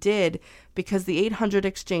when he did because the 800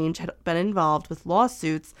 Exchange had been involved with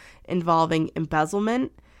lawsuits involving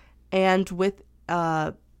embezzlement and with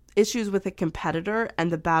issues with a competitor and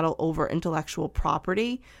the battle over intellectual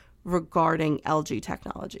property regarding LG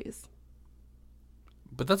Technologies.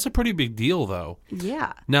 But that's a pretty big deal, though.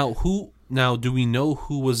 Yeah. Now, do we know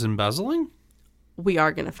who was embezzling? We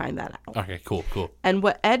are going to find that out. Okay, cool. And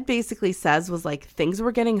what Ed basically says was like things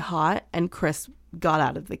were getting hot and Chris got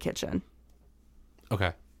out of the kitchen.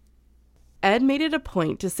 Okay. Ed made it a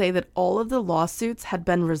point to say that all of the lawsuits had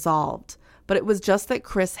been resolved, but it was just that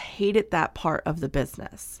Chris hated that part of the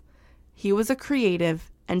business. He was a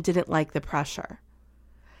creative and didn't like the pressure.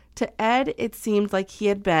 To Ed, it seemed like he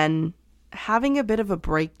had been having a bit of a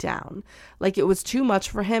breakdown, like it was too much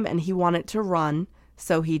for him and he wanted to run,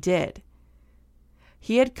 so he did.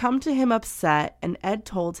 He had come to him upset, and Ed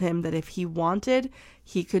told him that if he wanted,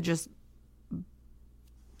 he could just,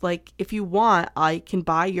 like, if you want, I can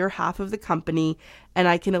buy your half of the company and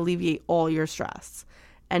I can alleviate all your stress.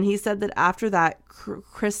 And he said that after that,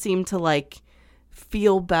 Chris seemed to, like,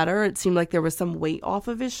 feel better. It seemed like there was some weight off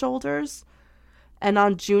of his shoulders. And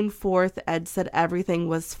on June 4th, Ed said everything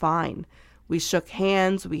was fine. We shook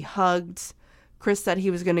hands, we hugged. Chris said he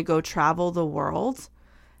was going to go travel the world.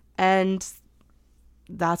 And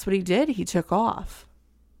that's what he did. He took off.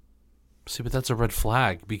 See, but that's a red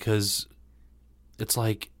flag because it's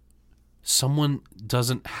like someone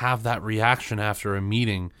doesn't have that reaction after a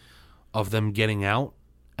meeting of them getting out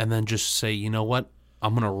and then just say, you know what,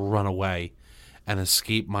 I'm going to run away and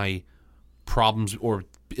escape my problems or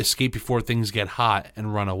escape before things get hot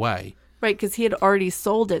and run away. Right, because he had already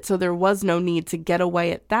sold it, so there was no need to get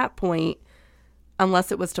away at that point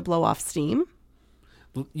unless it was to blow off steam.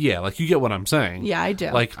 Yeah, like you get what I'm saying. Yeah, I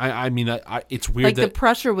do. Like, I mean, it's weird like that the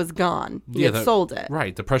pressure was gone. He had sold it.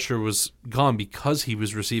 Right, the pressure was gone because he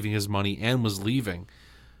was receiving his money and was leaving.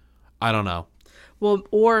 I don't know. Well,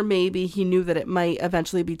 or maybe he knew that it might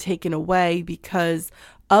eventually be taken away because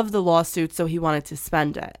of the lawsuit, so he wanted to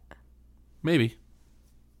spend it. Maybe.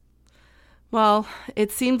 Well,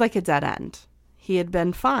 it seemed like a dead end. He had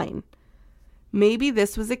been fine. Maybe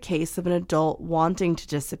this was a case of an adult wanting to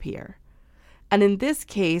disappear. And in this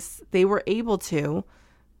case, they were able to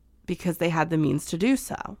because they had the means to do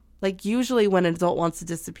so. Like usually when an adult wants to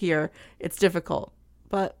disappear, it's difficult.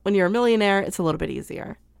 But when you're a millionaire, it's a little bit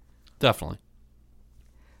easier. Definitely.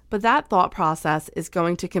 But that thought process is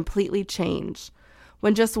going to completely change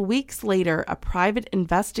when just weeks later, a private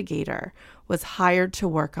investigator was hired to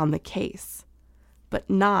work on the case, but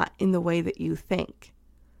not in the way that you think.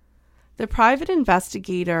 The private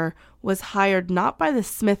investigator was hired not by the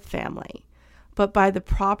Smith family, but by the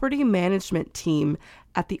property management team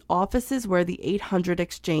at the offices where the 800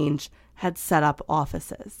 Exchange had set up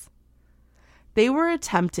offices. They were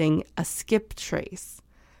attempting a skip trace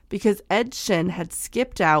because Ed Shin had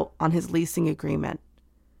skipped out on his leasing agreement.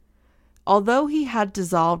 Although he had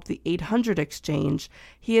dissolved the 800 Exchange,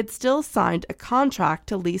 he had still signed a contract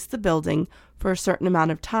to lease the building for a certain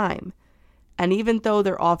amount of time. And even though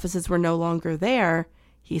their offices were no longer there,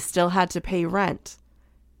 he still had to pay rent.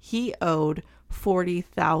 He owed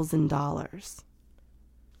 $40,000.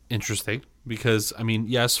 Interesting, because I mean,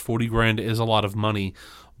 yes, 40 grand is a lot of money,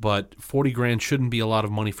 but 40 grand shouldn't be a lot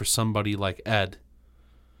of money for somebody like Ed.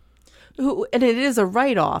 And it is a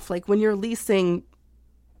write-off. Like when you're leasing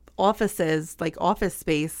offices, like office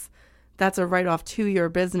space, that's a write-off to your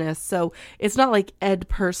business. So it's not like Ed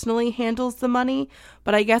personally handles the money,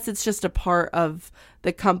 but I guess it's just a part of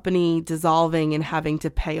the company dissolving and having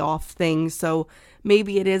to pay off things. So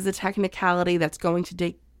maybe it is a technicality that's going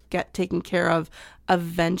to get taken care of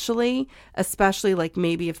eventually, especially like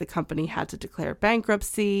maybe if the company had to declare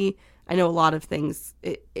bankruptcy. I know a lot of things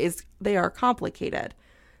they are complicated.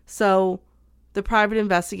 So the private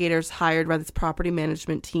investigators hired by this property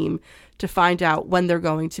management team to find out when they're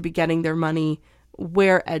going to be getting their money,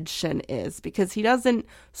 where Ed Shin is, because he doesn't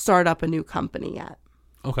start up a new company yet.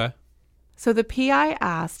 Okay. So the PI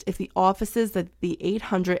asked if the offices that the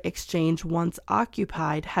 800 Exchange once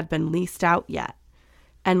occupied had been leased out yet.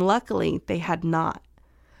 And luckily, they had not.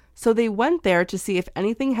 So they went there to see if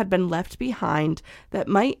anything had been left behind that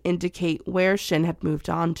might indicate where Shin had moved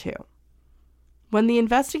on to. When the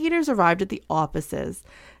investigators arrived at the offices,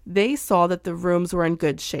 they saw that the rooms were in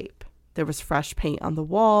good shape. There was fresh paint on the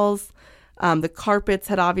walls. The carpets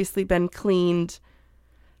had obviously been cleaned.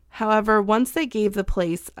 However, once they gave the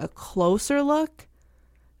place a closer look,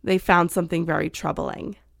 they found something very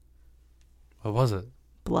troubling. What was it?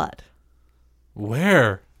 Blood.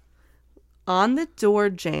 Where? On the door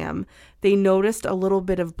jamb, they noticed a little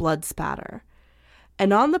bit of blood spatter.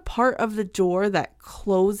 And on the part of the door that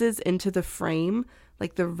closes into the frame,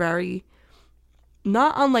 like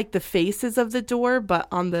not on like the faces of the door, but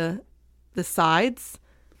on the sides,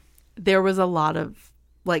 there was a lot of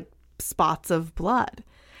like spots of blood.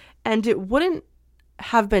 And it wouldn't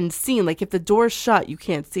have been seen. Like if the door's shut, you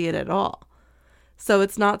can't see it at all. So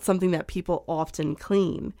it's not something that people often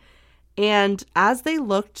clean. And as they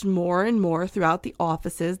looked more and more throughout the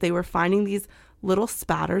offices, they were finding these little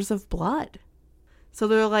spatters of blood. So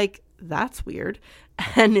they're like, that's weird.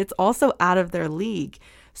 And it's also out of their league.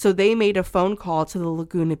 So they made a phone call to the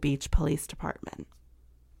Laguna Beach Police Department.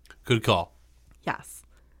 Good call. Yes.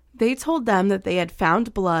 They told them that they had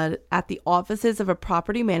found blood at the offices of a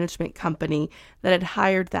property management company that had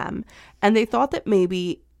hired them. And they thought that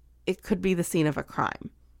maybe it could be the scene of a crime.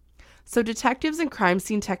 So detectives and crime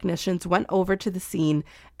scene technicians went over to the scene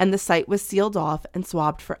and the site was sealed off and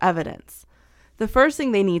swabbed for evidence. The first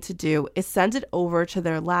thing they need to do is send it over to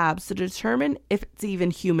their labs to determine if it's even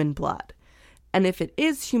human blood. And if it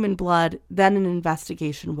is human blood, then an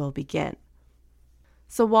investigation will begin.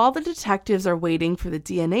 So while the detectives are waiting for the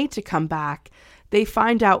DNA to come back, they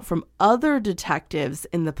find out from other detectives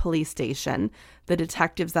in the police station, the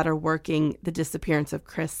detectives that are working the disappearance of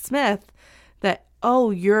Chris Smith, that, oh,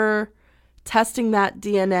 you're testing that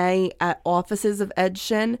DNA at offices of Ed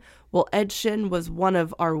Shin? Well, Ed Shin was one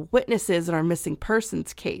of our witnesses in our missing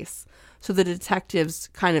persons case. So the detectives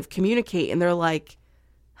kind of communicate and they're like,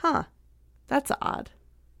 huh, that's odd.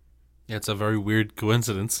 Yeah, it's a very weird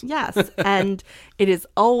coincidence. Yes, and it is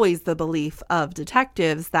always the belief of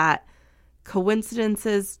detectives that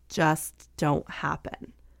coincidences just don't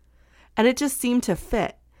happen. And it just seemed to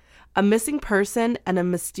fit. A missing person and a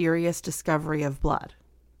mysterious discovery of blood,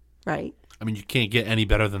 right? I mean, you can't get any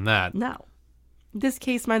better than that. No. This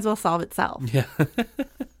case might as well solve itself. Yeah.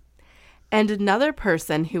 And another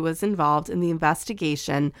person who was involved in the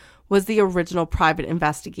investigation was the original private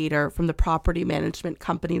investigator from the property management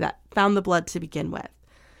company that found the blood to begin with.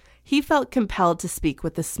 He felt compelled to speak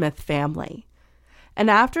with the Smith family. And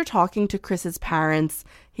after talking to Chris's parents,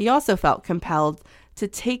 he also felt compelled to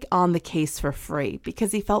take on the case for free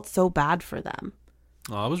because he felt so bad for them.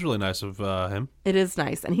 Oh, that was really nice of him. It is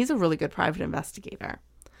nice, and he's a really good private investigator.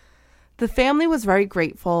 The family was very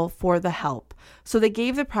grateful for the help, so they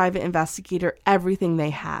gave the private investigator everything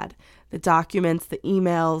they had, the documents, the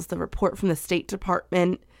emails, the report from the State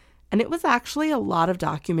Department, and it was actually a lot of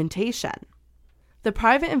documentation. The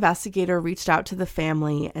private investigator reached out to the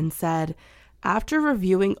family and said, after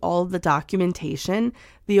reviewing all of the documentation,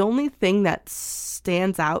 the only thing that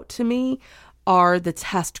stands out to me are the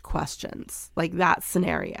test questions, like that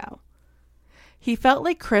scenario. He felt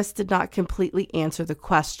like Chris did not completely answer the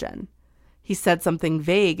question. He said something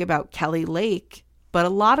vague about Kelly Lake, but a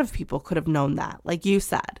lot of people could have known that, like you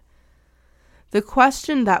said. The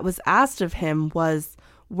question that was asked of him was,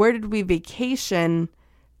 where did we vacation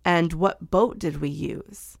and what boat did we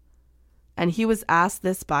use? And he was asked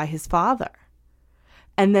this by his father.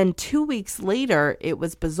 And then 2 weeks later, it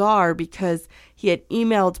was bizarre because he had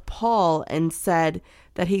emailed Paul and said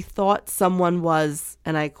that he thought someone was,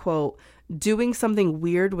 and I quote, doing something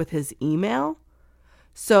weird with his email.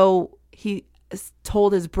 So he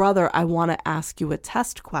told his brother, I want to ask you a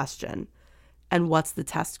test question. And what's the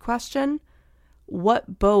test question?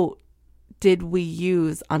 What boat did we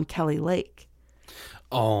use on Kelly Lake?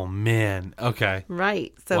 Oh, man. Okay.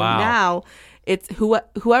 Right. So Wow. now it's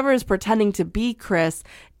whoever is pretending to be Chris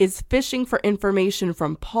is fishing for information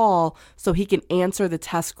from Paul so he can answer the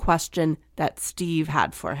test question that Steve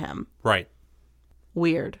had for him. Right.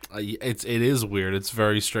 Weird. It is weird. It's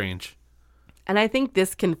very strange. And I think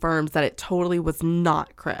this confirms that it totally was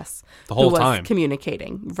not Chris The whole who was time.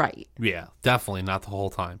 communicating. Right. Yeah, definitely not the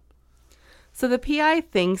whole time. So the PI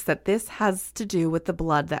thinks that this has to do with the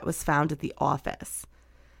blood that was found at the office.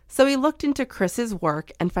 So he looked into Chris's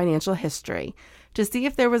work and financial history to see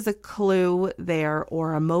if there was a clue there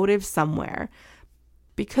or a motive somewhere,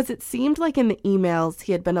 because it seemed like in the emails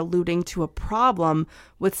he had been alluding to a problem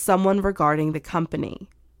with someone regarding the company.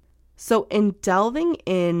 So in delving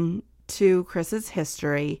into Chris's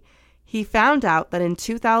history, he found out that in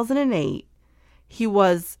 2008, he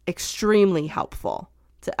was extremely helpful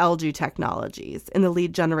to LG Technologies in the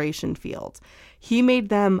lead generation field. He made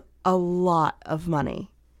them a lot of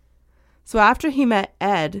money. So after he met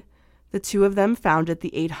Ed, the two of them founded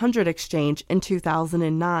the 800 Exchange in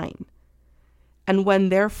 2009. And when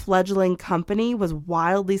their fledgling company was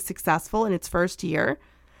wildly successful in its first year,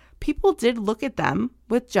 people did look at them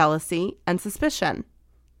with jealousy and suspicion.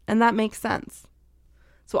 And that makes sense.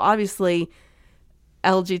 So obviously,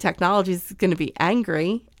 LG Technologies is going to be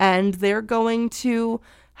angry, and they're going to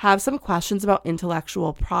have some questions about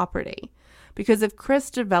intellectual property. Because if Chris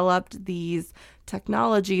developed these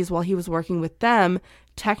technologies while he was working with them,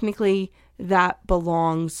 technically that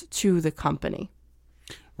belongs to the company.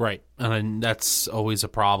 Right. And that's always a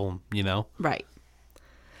problem, you know? Right.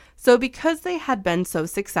 So because they had been so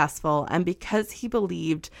successful and because he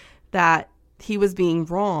believed that he was being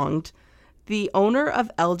wronged, the owner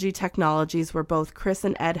of LG Technologies, where both Chris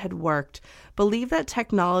and Ed had worked, believed that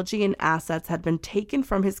technology and assets had been taken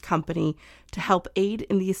from his company to help aid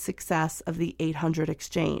in the success of the 800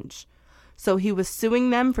 Exchange. So he was suing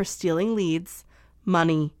them for stealing leads,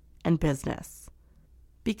 money, and business.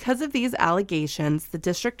 Because of these allegations, the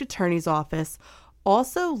district attorney's office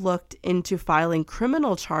also looked into filing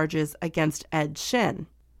criminal charges against Ed Shin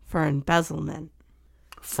for embezzlement.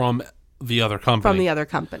 From the other company. From the other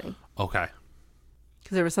company. Okay.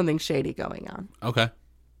 Because there was something shady going on. Okay.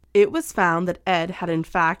 It was found that Ed had in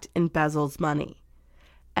fact embezzled money,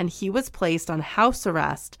 and he was placed on house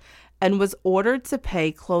arrest and was ordered to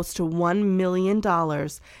pay close to $1 million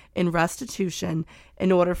in restitution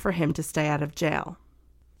in order for him to stay out of jail.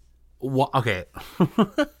 Okay.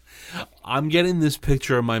 I'm getting this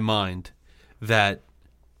picture in my mind that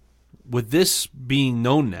with this being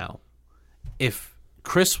known now, if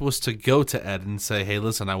Chris was to go to Ed and say, hey,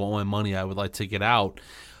 listen, I want my money, I would like to get out,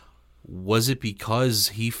 was it because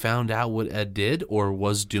he found out what Ed did or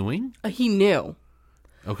was doing? He knew.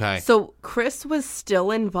 Okay. So Chris was still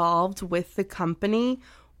involved with the company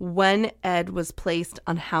when Ed was placed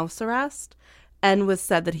on house arrest and was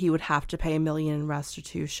said that he would have to pay $1 million in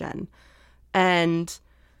restitution. And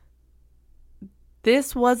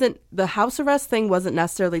the house arrest thing wasn't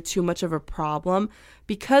necessarily too much of a problem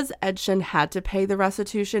because Ed Shin had to pay the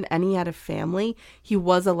restitution and he had a family. He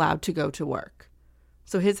was allowed to go to work.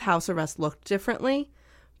 So his house arrest looked differently,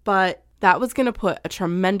 but that was going to put a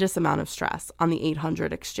tremendous amount of stress on the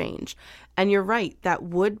 800 Exchange. And you're right, that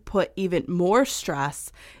would put even more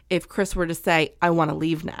stress if Chris were to say, I want to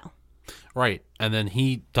leave now. Right. And then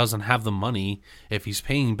he doesn't have the money. If he's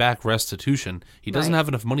paying back restitution, he doesn't Right. have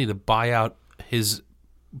enough money to buy out his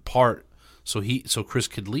part so Chris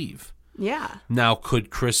could leave. Yeah. Now,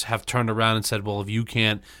 could Chris have turned around and said, well, if you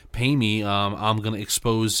can't pay me, I'm going to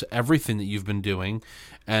expose everything that you've been doing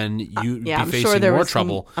and you'd be facing more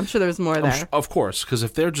trouble. I'm sure there was more there. Of course, because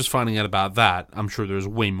if they're just finding out about that, I'm sure there's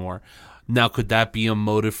way more. Now, could that be a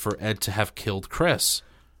motive for Ed to have killed Chris?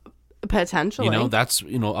 Potentially. You know, that's,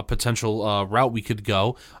 a potential route we could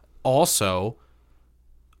go. Also,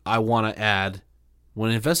 I want to add,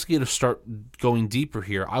 when investigators start going deeper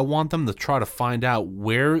here, I want them to try to find out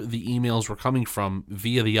where the emails were coming from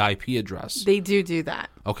via the IP address. They do that.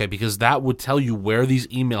 Okay, because that would tell you where these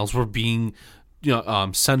emails were being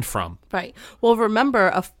sent from. Right. Well,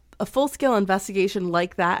 remember, a full-scale investigation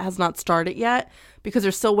like that has not started yet because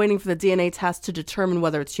they're still waiting for the DNA test to determine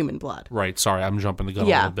whether it's human blood. Right. Sorry, I'm jumping the gun a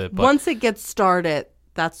little bit. But once it gets started,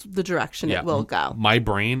 that's the direction it will go. My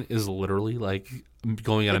brain is literally like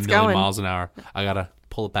going at It's 1 million going. miles an hour. I got to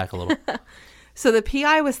pull it back a little. So the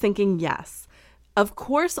PI was thinking, yes, of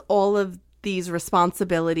course, all of these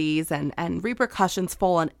responsibilities and repercussions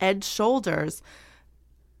fall on Ed's shoulders,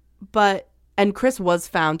 and Chris was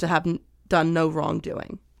found to have done no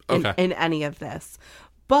wrongdoing in any of this.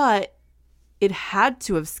 But it had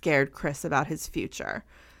to have scared Chris about his future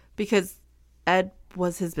because Ed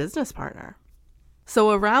was his business partner.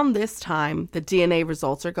 So around this time, the DNA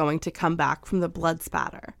results are going to come back from the blood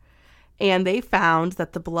spatter. And they found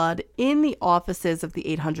that the blood in the offices of the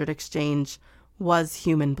 800 Exchange was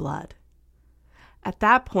human blood. At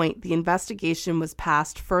that point, the investigation was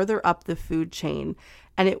passed further up the food chain,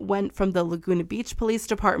 and it went from the Laguna Beach Police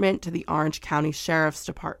Department to the Orange County Sheriff's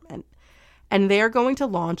Department. And they are going to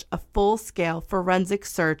launch a full-scale forensic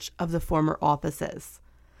search of the former offices.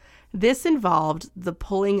 This involved the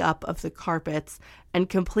pulling up of the carpets and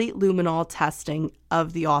complete luminol testing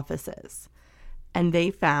of the offices. And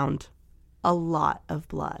they found a lot of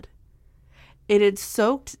blood. It had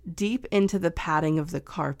soaked deep into the padding of the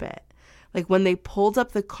carpet. Like when they pulled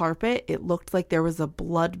up the carpet, it looked like there was a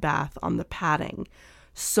bloodbath on the padding.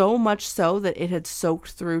 So much so that it had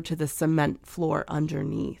soaked through to the cement floor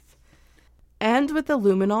underneath. And with the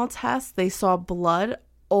luminol test, they saw blood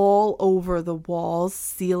all over the walls,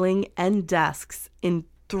 ceiling, and desks in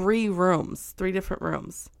 3 different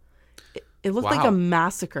rooms. It looked like a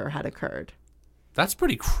massacre had occurred. That's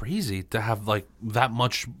pretty crazy to have like that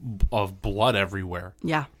much of blood everywhere.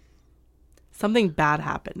 Yeah. Something bad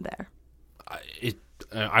happened there.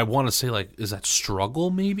 I want to say, like, is that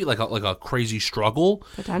struggle maybe? Like a crazy struggle?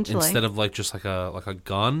 Potentially. Instead of like just like a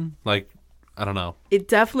gun? Like, I don't know. It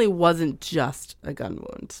definitely wasn't just a gun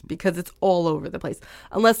wound because it's all over the place.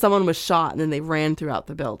 Unless someone was shot and then they ran throughout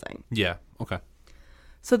the building. Yeah, okay.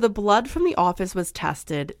 So the blood from the office was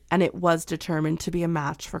tested and it was determined to be a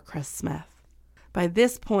match for Chris Smith. By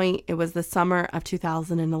this point, it was the summer of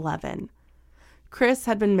 2011. Chris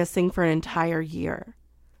had been missing for an entire year.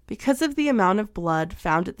 Because of the amount of blood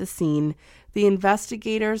found at the scene, the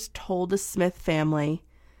investigators told the Smith family,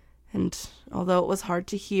 and although it was hard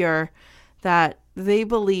to hear, that they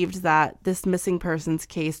believed that this missing persons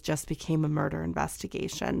case just became a murder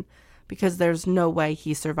investigation because there's no way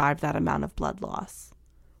he survived that amount of blood loss.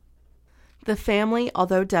 The family,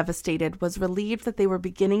 although devastated, was relieved that they were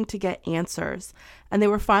beginning to get answers, and they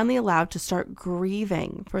were finally allowed to start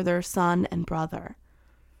grieving for their son and brother.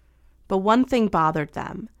 But one thing bothered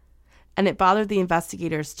them, and it bothered the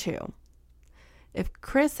investigators too. If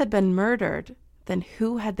Chris had been murdered, then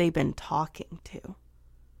who had they been talking to?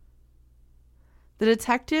 The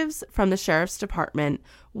detectives from the sheriff's department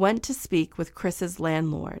went to speak with Chris's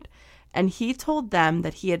landlord, and he told them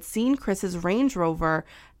that he had seen Chris's Range Rover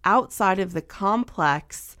outside of the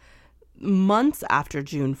complex months after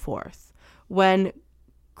June 4th, when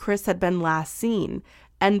Chris had been last seen,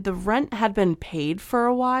 and the rent had been paid for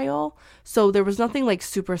a while, so there was nothing like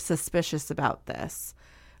super suspicious about this.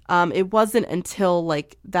 It wasn't until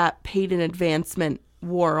like that paid in advancement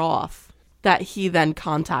wore off that he then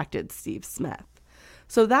contacted Steve Smith.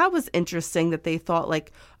 So that was interesting that they thought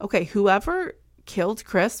like, okay, whoever killed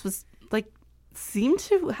Chris was like, seemed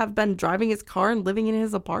to have been driving his car and living in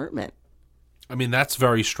his apartment. I mean, that's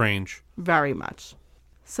very strange. Very much.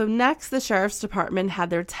 So next, the sheriff's department had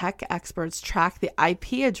their tech experts track the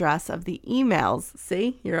IP address of the emails.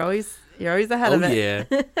 See, you're always ahead of it.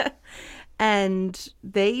 Oh, yeah. And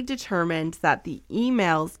they determined that the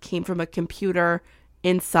emails came from a computer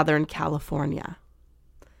in Southern California.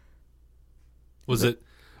 Was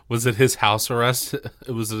it his house arrest?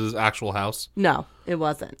 Was it his actual house? No, it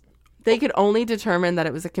wasn't. They could only determine that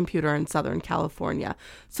it was a computer in Southern California.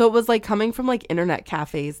 So it was like coming from like internet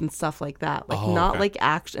cafes and stuff like that. Like not like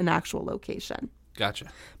an actual location. Gotcha.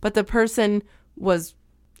 But the person was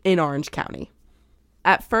in Orange County.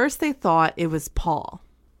 At first they thought it was Paul.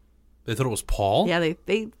 They thought it was Paul? Yeah,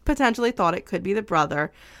 they potentially thought it could be the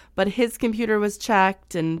brother. But his computer was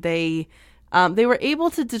checked and they were able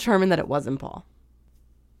to determine that it wasn't Paul.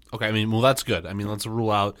 Okay, I mean, well, that's good. I mean, let's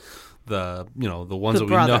rule out the ones that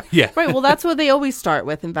brother. we know. Yeah. Right, well, that's what they always start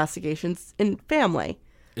with investigations in family.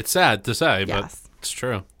 It's sad to say, Yes. but it's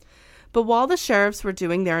true. But while the sheriffs were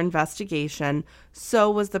doing their investigation,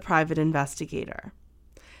 so was the private investigator.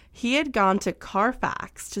 He had gone to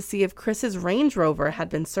Carfax to see if Chris's Range Rover had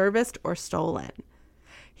been serviced or stolen.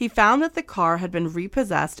 He found that the car had been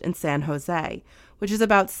repossessed in San Jose, which is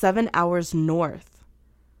about 7 hours north.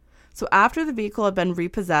 So after the vehicle had been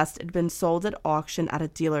repossessed, it had been sold at auction at a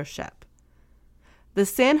dealership. The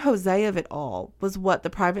San Jose of it all was what the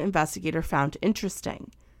private investigator found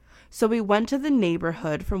interesting. So he went to the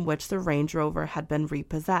neighborhood from which the Range Rover had been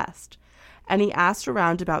repossessed, and he asked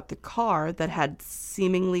around about the car that had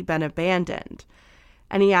seemingly been abandoned,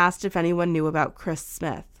 and he asked if anyone knew about Chris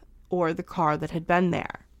Smith or the car that had been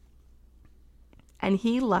there. And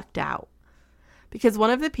he lucked out, because one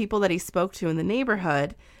of the people that he spoke to in the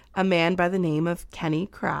neighborhood, a man by the name of Kenny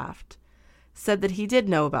Kraft, said that he did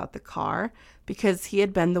know about the car because he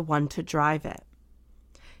had been the one to drive it.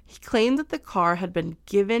 He claimed that the car had been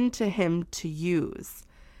given to him to use,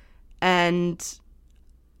 and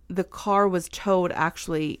the car was towed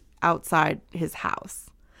actually outside his house.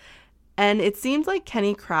 And it seemed like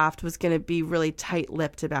Kenny Kraft was going to be really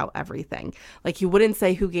tight-lipped about everything. Like, he wouldn't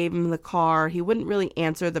say who gave him the car. He wouldn't really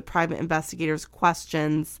answer the private investigator's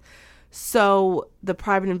questions. So the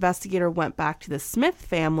private investigator went back to the Smith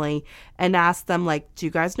family and asked them, like, do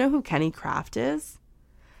you guys know who Kenny Kraft is?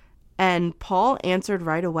 And Paul answered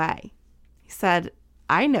right away. He said,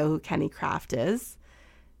 I know who Kenny Kraft is.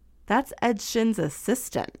 That's Ed Shin's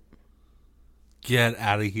assistant. Get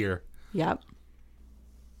out of here. Yep.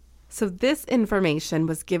 So this information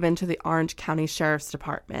was given to the Orange County Sheriff's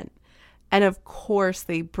Department. And of course,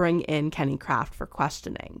 they bring in Kenny Kraft for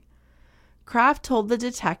questioning. Kraft told the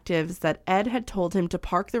detectives that Ed had told him to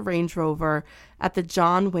park the Range Rover at the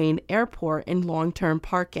John Wayne Airport in long-term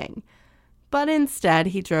parking. But instead,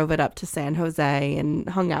 he drove it up to San Jose and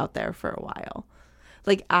hung out there for a while.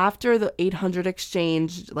 Like, after the 800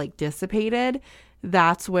 exchange, like, dissipated,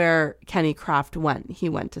 that's where Kenny Kraft went. He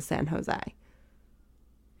went to San Jose.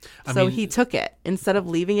 So he took it. Instead of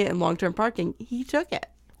leaving it in long-term parking, he took it.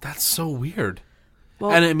 That's so weird.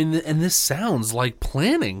 Well, And I mean, and this sounds like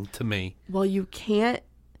planning to me. well, you can't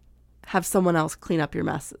have someone else clean up your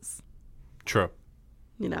messes, True.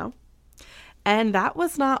 you know? And that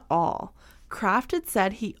was not all. Kraft had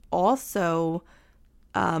said he also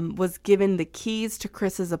was given the keys to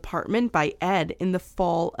Chris's apartment by Ed in the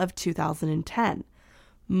fall of 2010,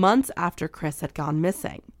 months after Chris had gone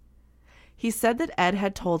missing. He said that Ed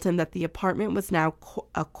had told him that the apartment was now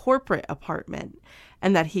a corporate apartment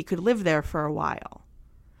and that he could live there for a while.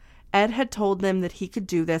 Ed had told them that he could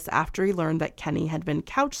do this after he learned that Kenny had been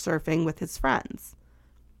couch surfing with his friends.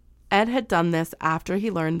 Ed had done this after he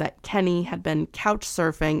learned that Kenny had been couch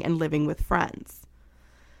surfing and living with friends.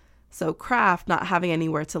 So Kraft, not having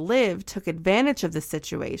anywhere to live, took advantage of the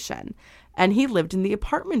situation, and he lived in the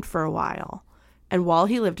apartment for a while. And while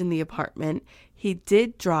he lived in the apartment, he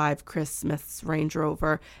did drive Chris Smith's Range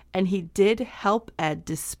Rover, and he did help Ed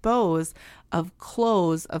dispose of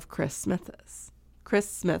clothes of Chris Smith's.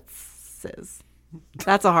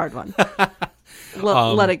 That's a hard one.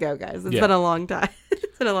 Let it go, guys. It's been a long time.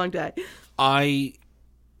 It's been a long day. I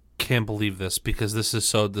can't believe this because this is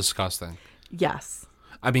so disgusting. Yes.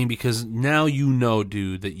 I mean, because now you know,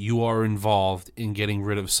 dude, that you are involved in getting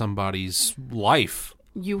rid of somebody's life.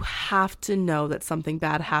 You have to know that something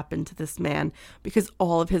bad happened to this man because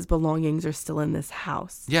all of his belongings are still in this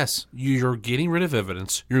house. Yes, you're getting rid of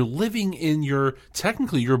evidence. You're living in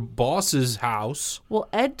technically your boss's house. Well,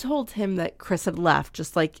 Ed told him that Chris had left,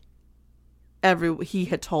 just like he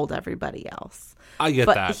had told everybody else. I get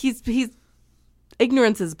but that. He's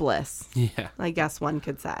ignorance is bliss. Yeah. I guess one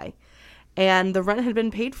could say. And the rent had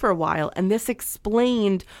been paid for a while, and this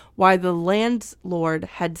explained why the landlord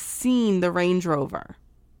had seen the Range Rover.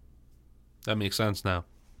 That makes sense now.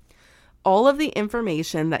 All of the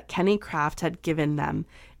information that Kenny Kraft had given them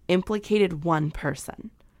implicated one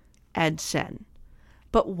person, Ed Shin.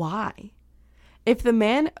 But why? If the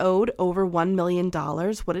man owed over $1 million,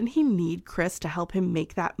 wouldn't he need Chris to help him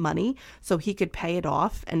make that money so he could pay it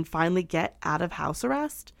off and finally get out of house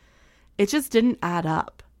arrest? It just didn't add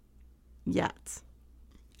up. Yet.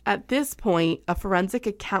 At this point, a forensic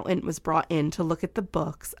accountant was brought in to look at the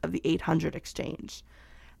books of the 800 exchange,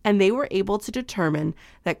 and they were able to determine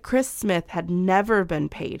that Chris Smith had never been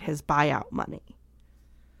paid his buyout money.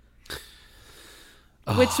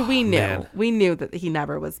 Which we knew. Man. We knew that he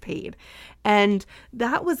never was paid. And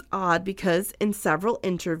that was odd because in several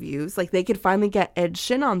interviews, like, they could finally get Ed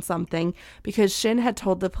Shin on something because Shin had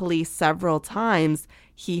told the police several times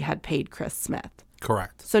he had paid Chris Smith.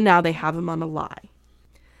 Correct. So now they have him on a lie.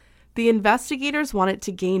 The investigators wanted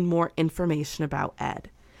to gain more information about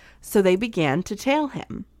Ed, so they began to tail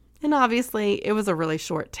him. And obviously, it was a really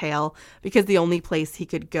short tail because the only place he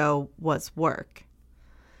could go was work.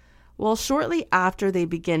 Well, shortly after they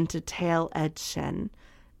began to tail Ed Shin,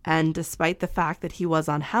 and despite the fact that he was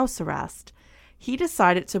on house arrest, he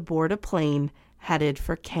decided to board a plane headed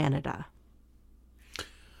for Canada.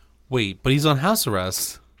 Wait, but he's on house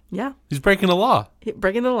arrest. Yeah. He's breaking the law.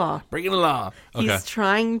 Breaking the law. Breaking the law. Okay. He's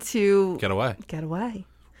trying to Get away. Get away.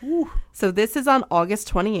 So this is on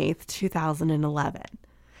August 28th, 2011.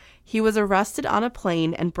 He was arrested on a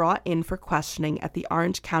plane and brought in for questioning at the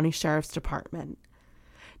Orange County Sheriff's Department.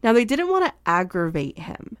 Now, they didn't want to aggravate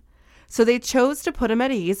him, so they chose to put him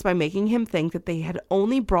at ease by making him think that they had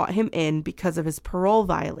only brought him in because of his parole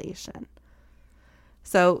violation.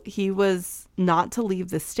 So he was not to leave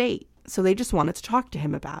the state, so they just wanted to talk to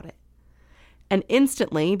him about it. And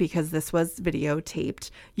instantly, because this was videotaped,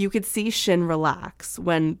 you could see Shin relax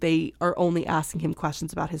when they are only asking him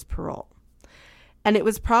questions about his parole. And it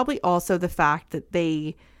was probably also the fact that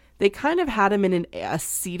they kind of had him in a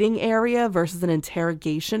seating area versus an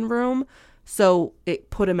interrogation room, so it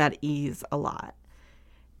put him at ease a lot.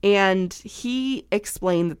 And he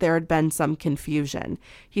explained that there had been some confusion.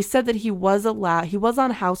 He said that he was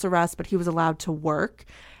on house arrest, but he was allowed to work,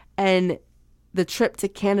 and the trip to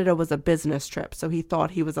Canada was a business trip, so he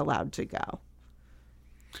thought he was allowed to go.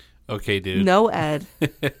 Okay, dude. No, Ed,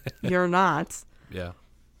 you're not. Yeah.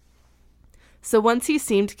 So once he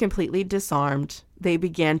seemed completely disarmed, they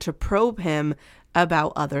began to probe him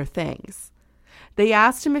about other things. They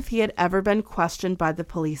asked him if he had ever been questioned by the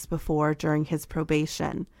police before during his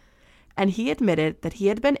probation, and he admitted that he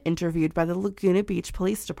had been interviewed by the Laguna Beach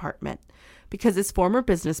Police Department because his former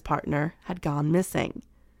business partner had gone missing.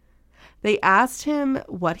 They asked him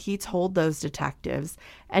what he told those detectives,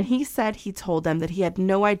 and he said he told them that he had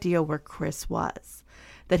no idea where Chris was,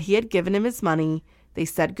 that he had given him his money, they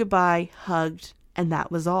said goodbye, hugged, and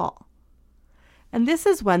that was all. And this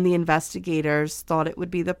is when the investigators thought it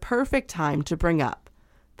would be the perfect time to bring up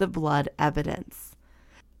the blood evidence.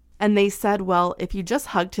 And they said, well, if you just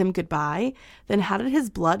hugged him goodbye, then how did his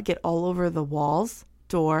blood get all over the walls,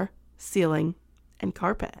 door, ceiling, and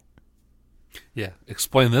carpet? Yeah.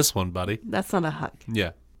 Explain this one, buddy. That's not a hug.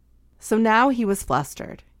 Yeah. So now he was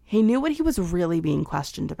flustered. He knew what he was really being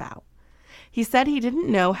questioned about. He said he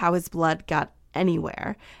didn't know how his blood got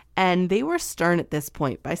anywhere, and they were stern at this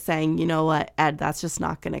point by saying, you know what, Ed, that's just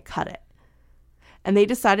not going to cut it. And they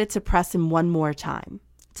decided to press him one more time,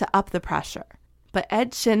 to up the pressure. But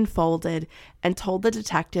Ed Shin folded and told the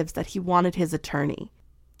detectives that he wanted his attorney.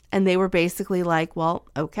 And they were basically like, well,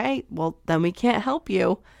 okay, well, then we can't help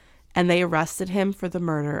you. And they arrested him for the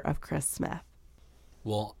murder of Chris Smith.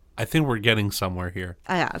 Well, I think we're getting somewhere here.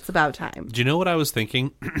 Yeah, it's about time. Do you know what I was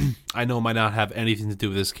thinking? I know it might not have anything to do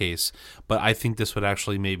with this case, but I think this would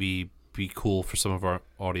actually maybe be cool for some of our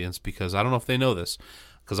audience, because I don't know if they know this,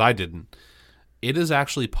 because I didn't. It is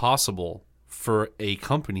actually possible for a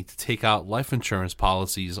company to take out life insurance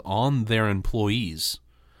policies on their employees,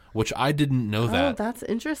 which I didn't know that. Oh, that's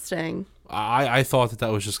interesting. I thought that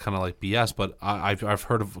was just kind of like BS, but I've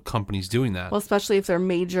heard of companies doing that. Well, especially if they're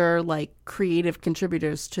major, like, creative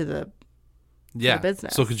contributors to the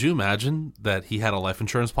business. So could you imagine that he had a life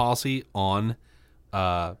insurance policy on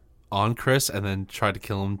Chris and then tried to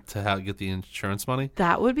kill him to get the insurance money?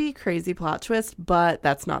 That would be a crazy plot twist, but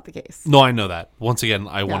that's not the case. No, I know that. Once again,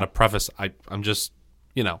 I want to preface, I'm just,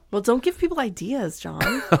 Well, don't give people ideas, John.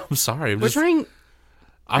 I'm sorry. We're trying...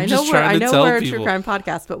 I'm just trying to tell we're a people. true crime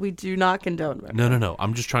podcast, but we do not condone murder. No.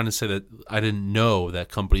 I'm just trying to say that I didn't know that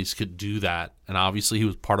companies could do that, and obviously he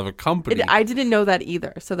was part of a company. I didn't know that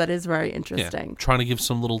either, so that is very interesting. Yeah, trying to give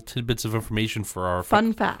some little tidbits of information for our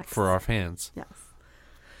fun facts for our fans. Yes.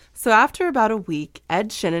 So after about a week,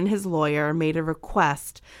 Ed Shin and his lawyer made a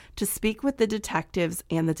request to speak with the detectives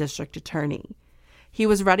and the district attorney. He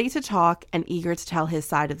was ready to talk and eager to tell his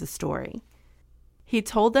side of the story. He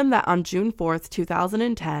told them that on June 4th,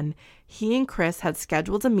 2010, he and Chris had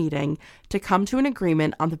scheduled a meeting to come to an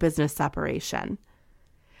agreement on the business separation.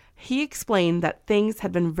 He explained that things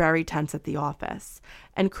had been very tense at the office,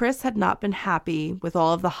 and Chris had not been happy with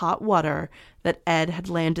all of the hot water that Ed had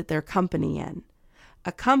landed their company in,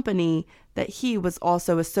 a company that he was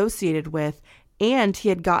also associated with and he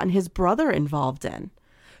had gotten his brother involved in.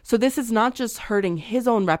 So this is not just hurting his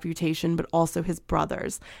own reputation, but also his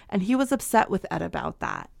brother's. And he was upset with Ed about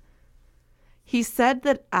that. He said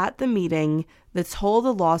that at the meeting, the toll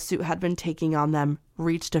the lawsuit had been taking on them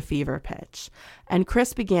reached a fever pitch, and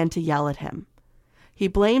Chris began to yell at him. He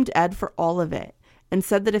blamed Ed for all of it and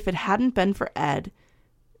said that if it hadn't been for Ed,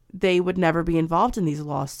 they would never be involved in these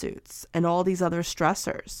lawsuits and all these other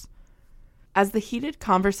stressors. As the heated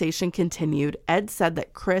conversation continued, Ed said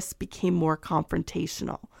that Chris became more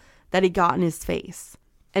confrontational, that he got in his face.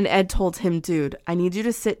 And Ed told him, dude, I need you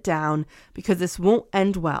to sit down because this won't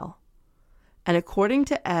end well. And according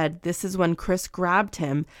to Ed, this is when Chris grabbed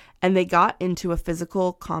him and they got into a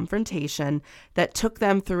physical confrontation that took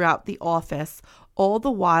them throughout the office, all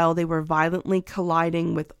the while they were violently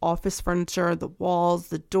colliding with office furniture, the walls,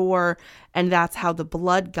 the door, and that's how the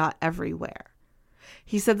blood got everywhere.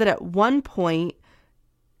 He said that at one point,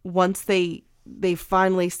 once they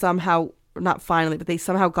finally somehow, not finally, but they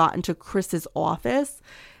somehow got into Chris's office,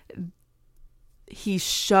 he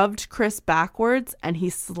shoved Chris backwards and he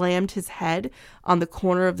slammed his head on the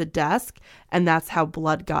corner of the desk, and that's how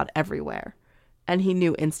blood got everywhere. And he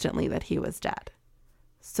knew instantly that he was dead.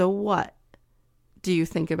 So what do you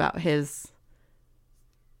think about his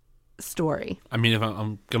story. I mean, if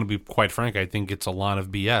I'm going to be quite frank, I think it's a lot of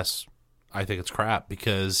BS. I think it's crap,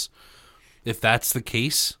 because if that's the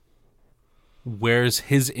case, where's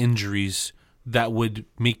his injuries that would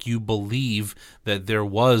make you believe that there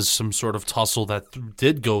was some sort of tussle that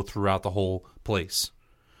did go throughout the whole place?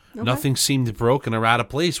 Okay. Nothing seemed broken or out of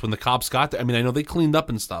place when the cops got there. I mean, I know they cleaned up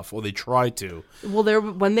and stuff, or they tried to. Well,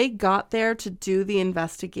 when they got there to do the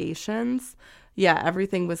investigations, yeah,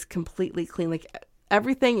 everything was completely clean. Like,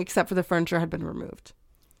 everything except for the furniture had been removed.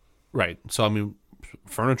 Right. So, I mean,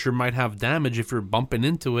 furniture might have damage if you're bumping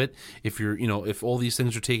into it, if you're, if all these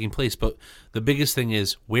things are taking place. But the biggest thing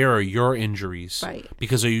is, where are your injuries? Right.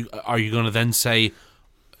 Because are you going to then say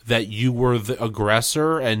that you were the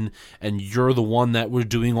aggressor and you're the one that were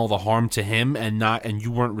doing all the harm to him and you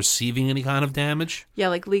weren't receiving any kind of damage? Yeah,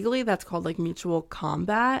 like legally that's called like mutual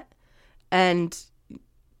combat, and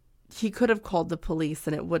he could have called the police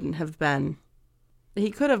and it wouldn't have been. He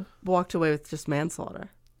could have walked away with just manslaughter.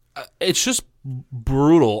 It's just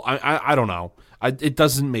brutal. I don't know. It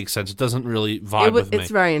doesn't make sense. It doesn't really vibe with me. It's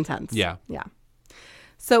very intense. Yeah. Yeah.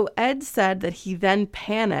 So Ed said that he then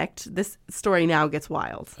panicked. This story now gets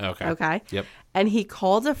wild. Okay. Yep. And he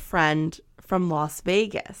called a friend from Las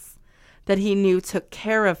Vegas that he knew took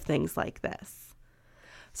care of things like this.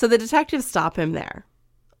 So the detectives stop him there.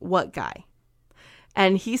 What guy?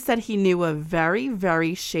 And he said he knew a very,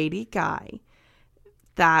 very shady guy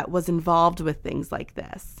that was involved with things like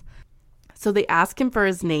this. So they asked him for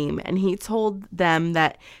his name, and he told them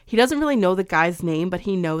that he doesn't really know the guy's name, but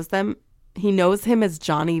he knows him as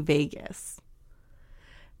Johnny Vegas.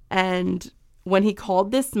 And when he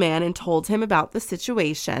called this man and told him about the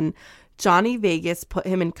situation, Johnny Vegas put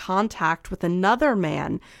him in contact with another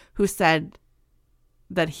man who said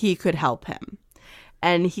that he could help him.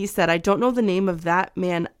 And he said, I don't know the name of that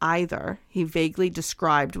man either. He vaguely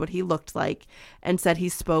described what he looked like and said he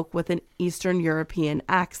spoke with an Eastern European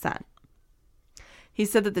accent. He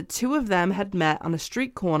said that the two of them had met on a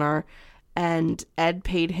street corner, and Ed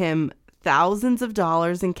paid him thousands of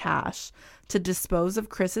dollars in cash to dispose of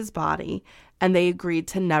Chris's body, and they agreed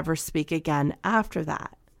to never speak again after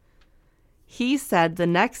that. He said the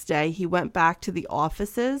next day he went back to the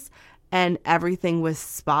offices and everything was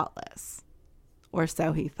spotless. Or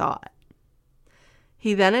so he thought.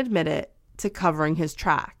 He then admitted to covering his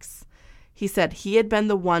tracks. He said he had been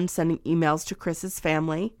the one sending emails to Chris's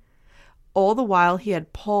family. All the while, he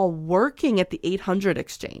had Paul working at the 800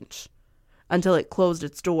 exchange until it closed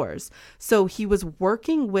its doors. So he was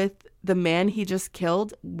working with the man he just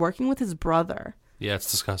killed, working with his brother. Yeah,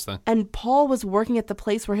 it's disgusting. And Paul was working at the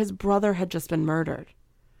place where his brother had just been murdered.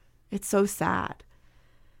 It's so sad.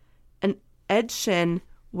 And Ed Shin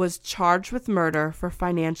was charged with murder for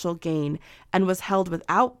financial gain and was held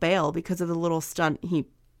without bail because of the little stunt he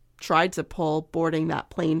tried to pull boarding that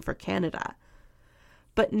plane for Canada.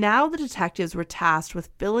 But now the detectives were tasked with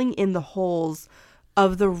filling in the holes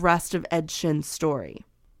of the rest of Ed Shin's story.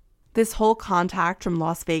 This whole contact from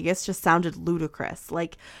Las Vegas just sounded ludicrous,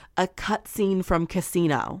 like a cutscene from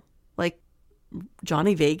Casino. Like,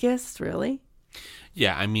 Johnny Vegas, really?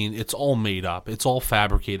 Yeah, I mean, it's all made up. It's all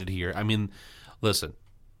fabricated here. I mean, listen,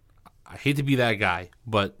 I hate to be that guy,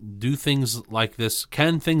 but do things like this,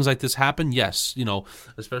 can things like this happen? Yes,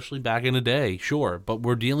 especially back in the day, sure. But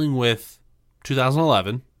we're dealing with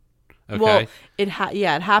 2011. Okay. Well, it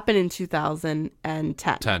happened in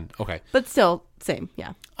 2010. Okay. But still, same,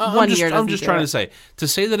 yeah. I'm just trying to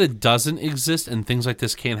say that it doesn't exist and things like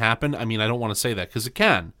this can't happen. I mean, I don't want to say that because it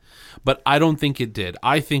can, but I don't think it did.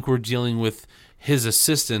 I think we're dealing with his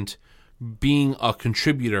assistant being a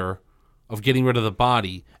contributor of getting rid of the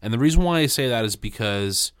body. And the reason why I say that is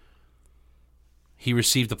because he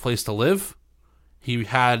received a place to live. He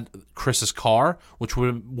had Chris's car, which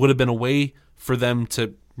would have been a way for them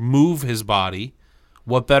to move his body.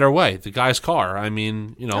 What better way? The guy's car. I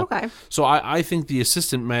mean, Okay. So I think the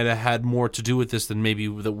assistant might have had more to do with this than maybe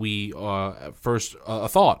that we first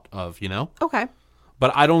thought of, Okay.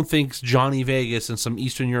 But I don't think Johnny Vegas and some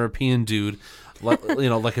Eastern European dude,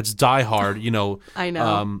 like it's Die Hard, I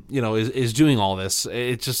know. Is doing all this.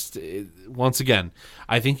 Once again,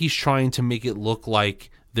 I think he's trying to make it look like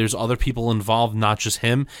there's other people involved, not just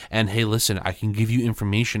him. And hey, listen, I can give you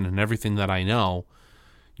information and everything that I know,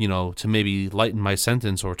 to maybe lighten my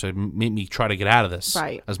sentence or to make me try to get out of this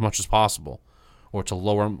as much as possible, or to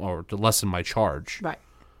lower or to lessen my charge. Right.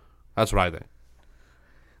 That's what I think.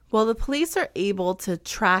 Well, the police are able to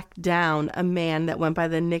track down a man that went by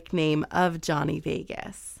the nickname of Johnny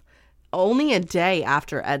Vegas only a day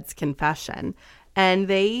after Ed's confession, and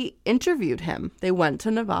they interviewed him. They went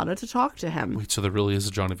to Nevada to talk to him. Wait, so there really is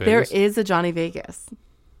a Johnny Vegas? There is a Johnny Vegas.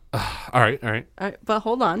 All right. All right, but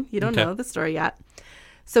hold on. You don't Okay. know the story yet.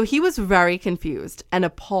 So he was very confused and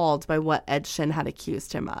appalled by what Ed Shin had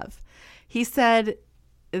accused him of. He said,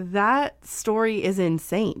 that story is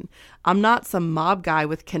insane. I'm not some mob guy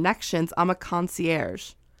with connections. I'm a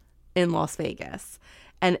concierge in Las Vegas.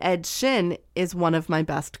 And Ed Shin is one of my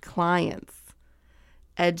best clients.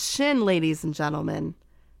 Ed Shin, ladies and gentlemen,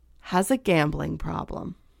 has a gambling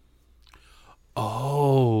problem.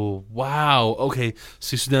 Oh, wow. Okay,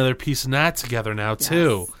 so now they're piecing that together now,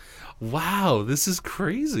 too. Wow, this is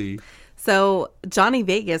crazy. So Johnny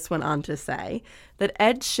Vegas went on to say that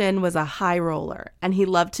Ed Shin was a high roller and he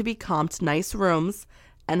loved to be comped nice rooms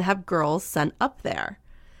and have girls sent up there.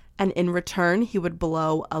 And in return, he would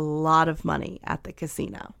blow a lot of money at the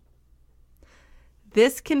casino.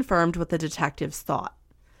 This confirmed what the detectives thought.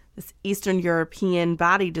 This Eastern European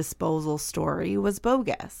body disposal story was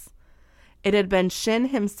bogus. It had been Shin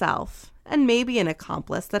himself and maybe an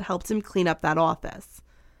accomplice that helped him clean up that office.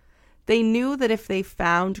 They knew that if they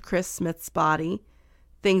found Chris Smith's body,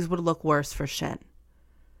 things would look worse for Shin.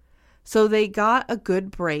 So they got a good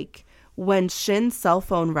break when Shin's cell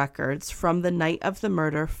phone records from the night of the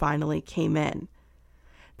murder finally came in.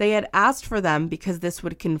 They had asked for them because this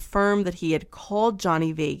would confirm that he had called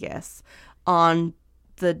Johnny Vegas on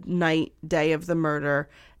the day of the murder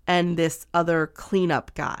and this other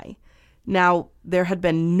cleanup guy. Now, there had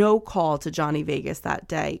been no call to Johnny Vegas that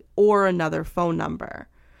day or another phone number.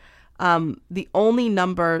 The only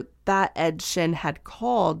number that Ed Shin had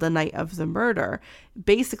called the night of the murder,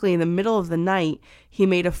 basically in the middle of the night, he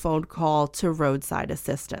made a phone call to roadside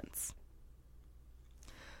assistance.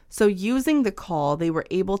 So using the call, they were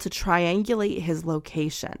able to triangulate his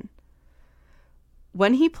location.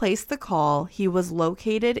 When he placed the call, he was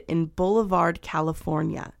located in Boulevard,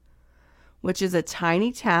 California, which is a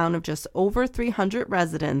tiny town of just over 300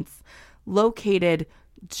 residents located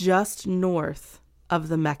just north of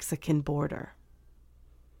the Mexican border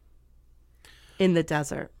in the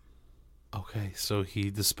desert. Okay, so he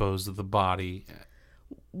disposed of the body.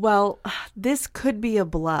 Well, this could be a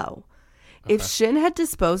blow. Okay. If Shin had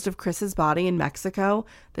disposed of Chris's body in Mexico,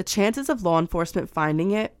 the chances of law enforcement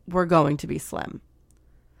finding it were going to be slim.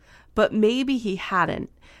 But maybe he hadn't.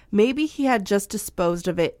 Maybe he had just disposed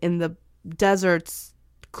of it in the deserts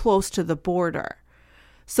close to the border.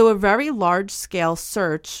 So a very large-scale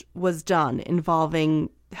search was done involving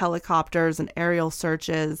helicopters and aerial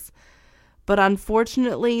searches. But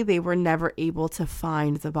unfortunately, they were never able to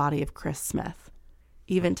find the body of Chris Smith,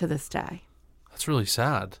 even to this day. That's really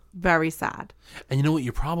sad. Very sad. And you know what?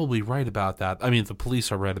 You're probably right about that. I mean, the police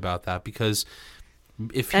are right about that because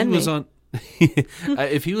if he was on,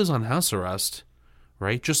 if he was on house arrest,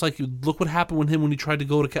 right? Just like look what happened with him when he tried to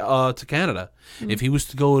go to Canada. Mm-hmm. If he was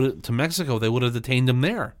to go to Mexico, they would have detained him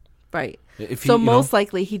there. Right. So most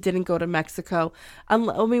likely he didn't go to Mexico. I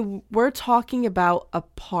mean, we're talking about a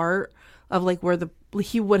part of like where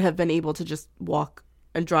he would have been able to just walk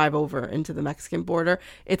and drive over into the Mexican border.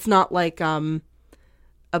 It's not like a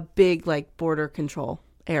big like border control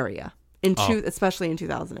area especially in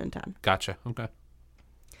 2010. Gotcha. Okay.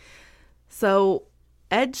 So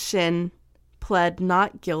Ed Shin pled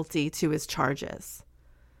not guilty to his charges.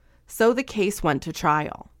 So the case went to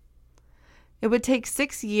trial. It would take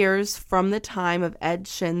 6 years from the time of Ed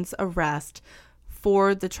Shin's arrest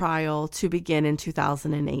for the trial to begin in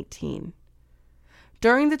 2018.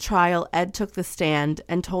 During the trial, Ed took the stand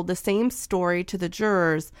and told the same story to the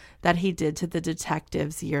jurors that he did to the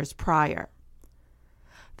detectives years prior.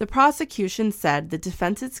 The prosecution said the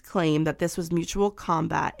defense's claim that this was mutual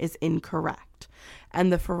combat is incorrect,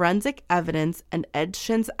 and the forensic evidence and Ed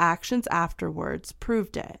Shin's actions afterwards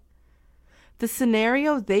proved it. The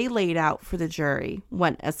scenario they laid out for the jury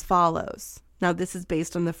went as follows. Now, this is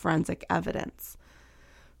based on the forensic evidence.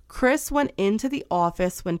 Chris went into the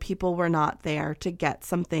office when people were not there to get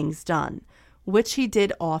some things done, which he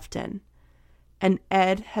did often, and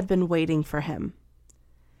Ed had been waiting for him.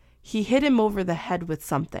 He hit him over the head with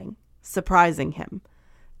something, surprising him,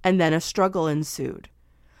 and then a struggle ensued.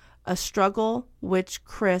 A struggle which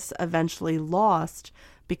Chris eventually lost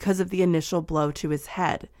because of the initial blow to his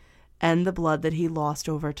head and the blood that he lost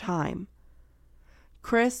over time.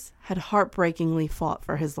 Chris had heartbreakingly fought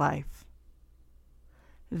for his life.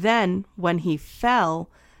 Then, when he fell,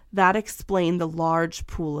 that explained the large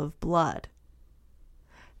pool of blood.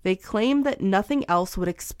 They claimed that nothing else would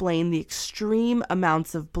explain the extreme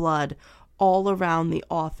amounts of blood all around the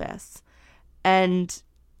office. And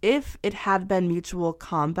if it had been mutual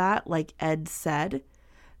combat, like Ed said,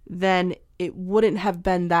 then it wouldn't have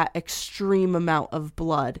been that extreme amount of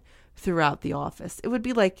blood throughout the office. It would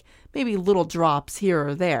be like maybe little drops here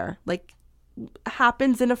or there, like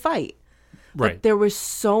happens in a fight. Right. But there was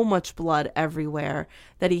so much blood everywhere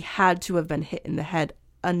that he had to have been hit in the head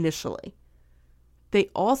initially. They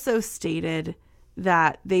also stated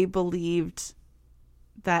that they believed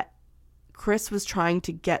that Chris was trying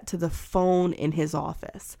to get to the phone in his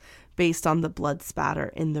office based on the blood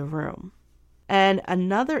spatter in the room. And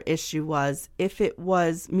another issue was if it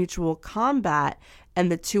was mutual combat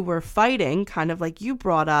and the two were fighting, kind of like you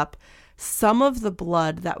brought up, some of the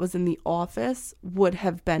blood that was in the office would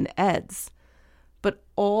have been Ed's. But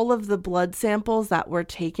all of the blood samples that were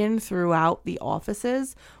taken throughout the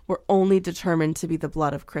offices were only determined to be the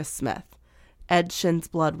blood of Chris Smith. Ed Shin's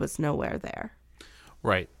blood was nowhere there.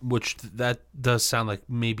 Right, which that does sound like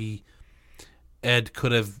maybe Ed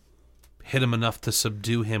could have hit him enough to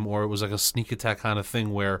subdue him, or it was like a sneak attack kind of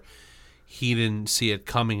thing where he didn't see it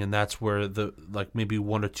coming, and that's where the maybe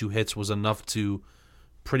 1 or 2 hits was enough to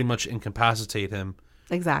pretty much incapacitate him.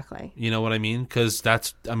 Exactly. You know what I mean? Because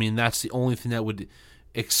that's the only thing that would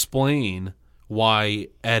explain why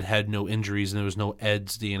Ed had no injuries and there was no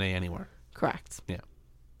Ed's DNA anywhere. Correct. Yeah.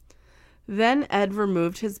 Then Ed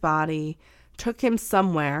removed his body, took him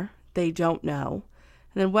somewhere, they don't know,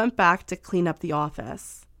 and then went back to clean up the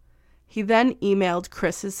office. He then emailed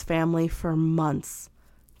Chris's family for months,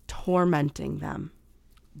 tormenting them.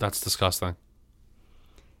 That's disgusting.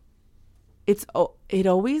 It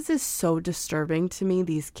always is so disturbing to me,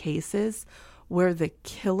 these cases where the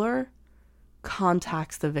killer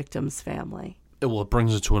contacts the victim's family. It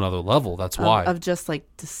brings it to another level. That's why. Of just like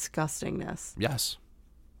disgustingness. Yes.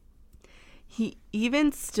 He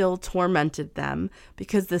even still tormented them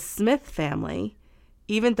because the Smith family,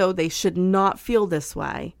 even though they should not feel this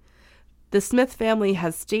way, the Smith family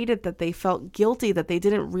has stated that they felt guilty that they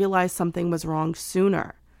didn't realize something was wrong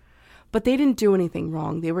sooner. But they didn't do anything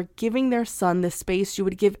wrong. They were giving their son the space you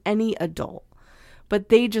would give any adult. But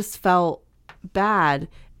they just felt bad,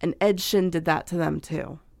 and Ed Shin did that to them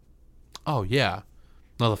too. Oh, yeah.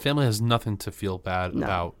 No, the family has nothing to feel bad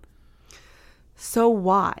about. So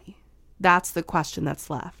why? That's the question that's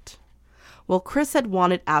left. Well, Chris had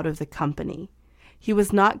wanted out of the company. He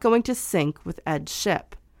was not going to sink with Ed's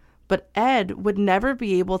ship. But Ed would never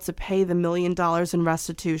be able to pay the $1 million in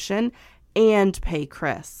restitution and pay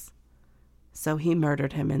Chris. So he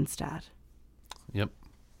murdered him instead. Yep.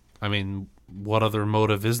 I mean, what other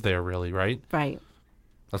motive is there really, right? Right.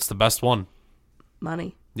 That's the best one.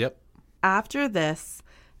 Money. Yep. After this,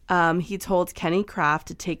 he told Kenny Kraft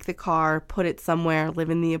to take the car, put it somewhere, live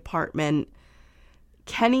in the apartment.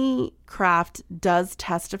 Kenny Kraft does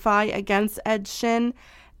testify against Ed Shin,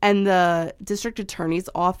 and the district attorney's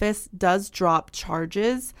office does drop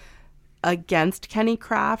charges against Kenny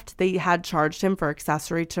Kraft. They had charged him for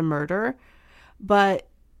accessory to murder, but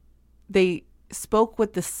they spoke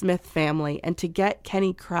with the Smith family and to get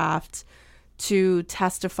Kenny Kraft to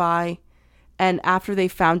testify. And after they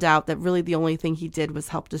found out that really the only thing he did was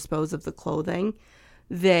help dispose of the clothing,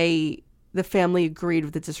 the family agreed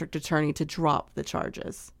with the district attorney to drop the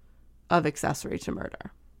charges of accessory to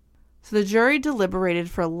murder. So the jury deliberated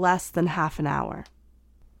for less than half an hour.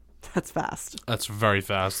 That's fast. That's very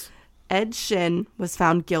fast. Ed Shin was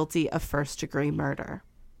found guilty of first-degree murder.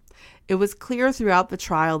 It was clear throughout the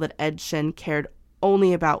trial that Ed Shin cared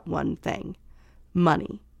only about one thing: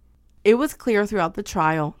 money. It was clear throughout the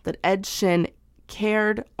trial that Ed Shin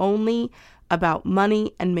cared only about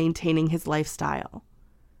money and maintaining his lifestyle.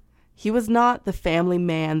 He was not the family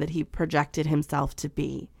man that he projected himself to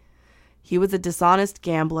be. He was a dishonest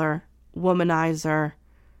gambler, womanizer,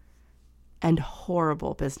 and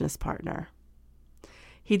horrible business partner.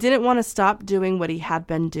 He didn't want to stop doing what he had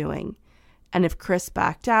been doing, and if Chris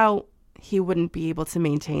backed out, he wouldn't be able to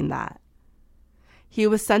maintain that. He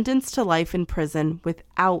was sentenced to life in prison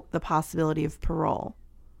without the possibility of parole.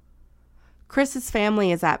 Chris's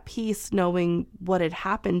family is at peace knowing what had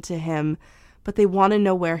happened to him, but they want to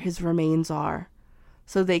know where his remains are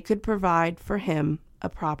so they could provide for him a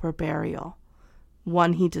proper burial,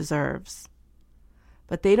 one he deserves.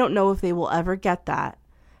 But they don't know if they will ever get that,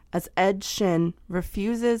 as Ed Shin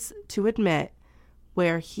refuses to admit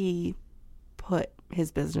where he put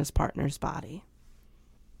his business partner's body.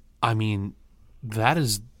 I mean, that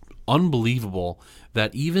is unbelievable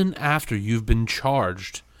that even after you've been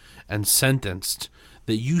charged and sentenced,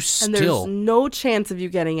 that you still... And there's no chance of you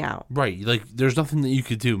getting out. Right. Like, there's nothing that you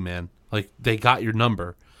could do, man. Like, they got your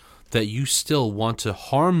number. That you still want to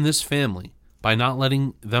harm this family by not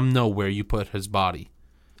letting them know where you put his body.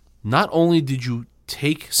 Not only did you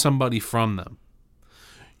take somebody from them,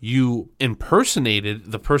 you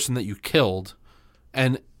impersonated the person that you killed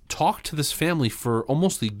and talked to this family for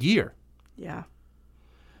almost a year. Yeah.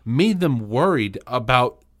 Made them worried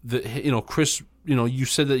about Chris, you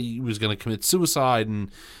said that he was going to commit suicide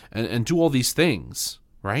and do all these things,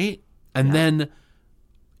 right? And then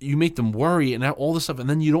you make them worry and all this stuff, and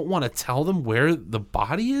then you don't want to tell them where the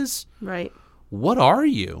body is? Right. What are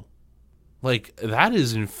you? Like, that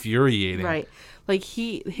is infuriating. Right. Like,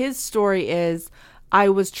 his story is, I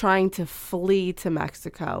was trying to flee to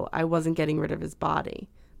Mexico. I wasn't getting rid of his body.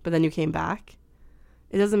 But then you came back?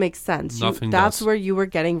 It doesn't make sense. That's where you were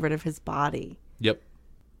getting rid of his body. Yep.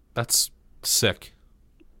 That's sick.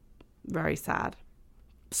 Very sad.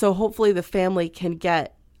 So hopefully the family can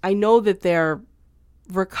I know that they're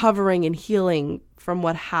recovering and healing from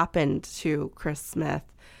what happened to Chris Smith,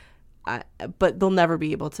 but they'll never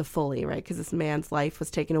be able to fully, right? Because this man's life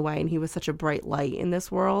was taken away and he was such a bright light in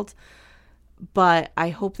this world. But I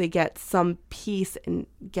hope they get some peace in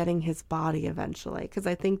getting his body eventually, because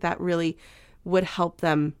I think that really would help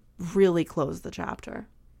them really close the chapter.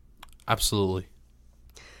 Absolutely.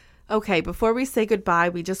 Okay, before we say goodbye,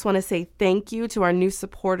 we just want to say thank you to our new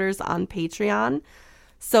supporters on Patreon.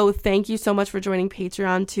 So thank you so much for joining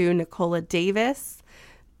Patreon to Nicola Davis,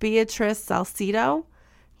 Beatrice Salcido,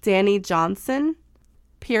 Danny Johnson,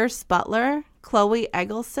 Pierce Butler, Chloe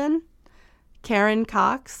Eggleston, Karen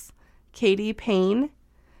Cox, Katie Payne,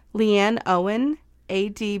 Leanne Owen,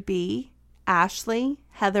 ADB, Ashley,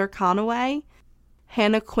 Heather Conaway,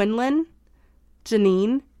 Hannah Quinlan,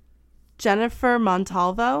 Janine, Jennifer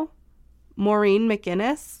Montalvo, Maureen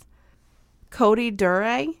McInnes, Cody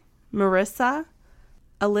Dure, Marissa,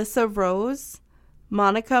 Alyssa Rose,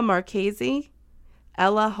 Monica Marchese,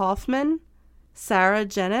 Ella Hoffman, Sarah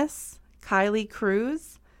Jennis, Kylie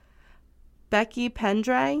Cruz, Becky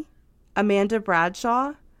Pendre, Amanda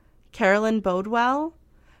Bradshaw, Carolyn Bodwell,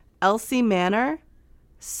 Elsie Manor,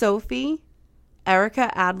 Sophie,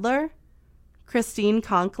 Erica Adler, Christine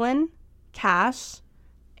Conklin, Cash,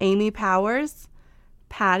 Amy Powers,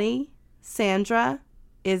 Patty, Sandra,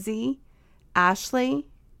 Izzy, Ashley,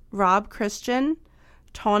 Rob Christian,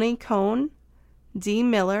 Tawny Cohn, Dee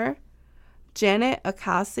Miller, Janet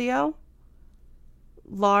Ocasio,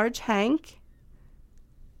 Large Hank,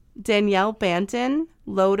 Danielle Banton,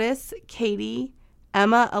 Lotus, Katie,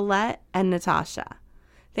 Emma Alette, and Natasha.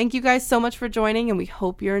 Thank you guys so much for joining, and we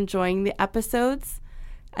hope you're enjoying the episodes.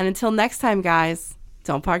 And until next time, guys,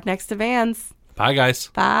 don't park next to vans. Bye, guys.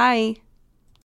 Bye.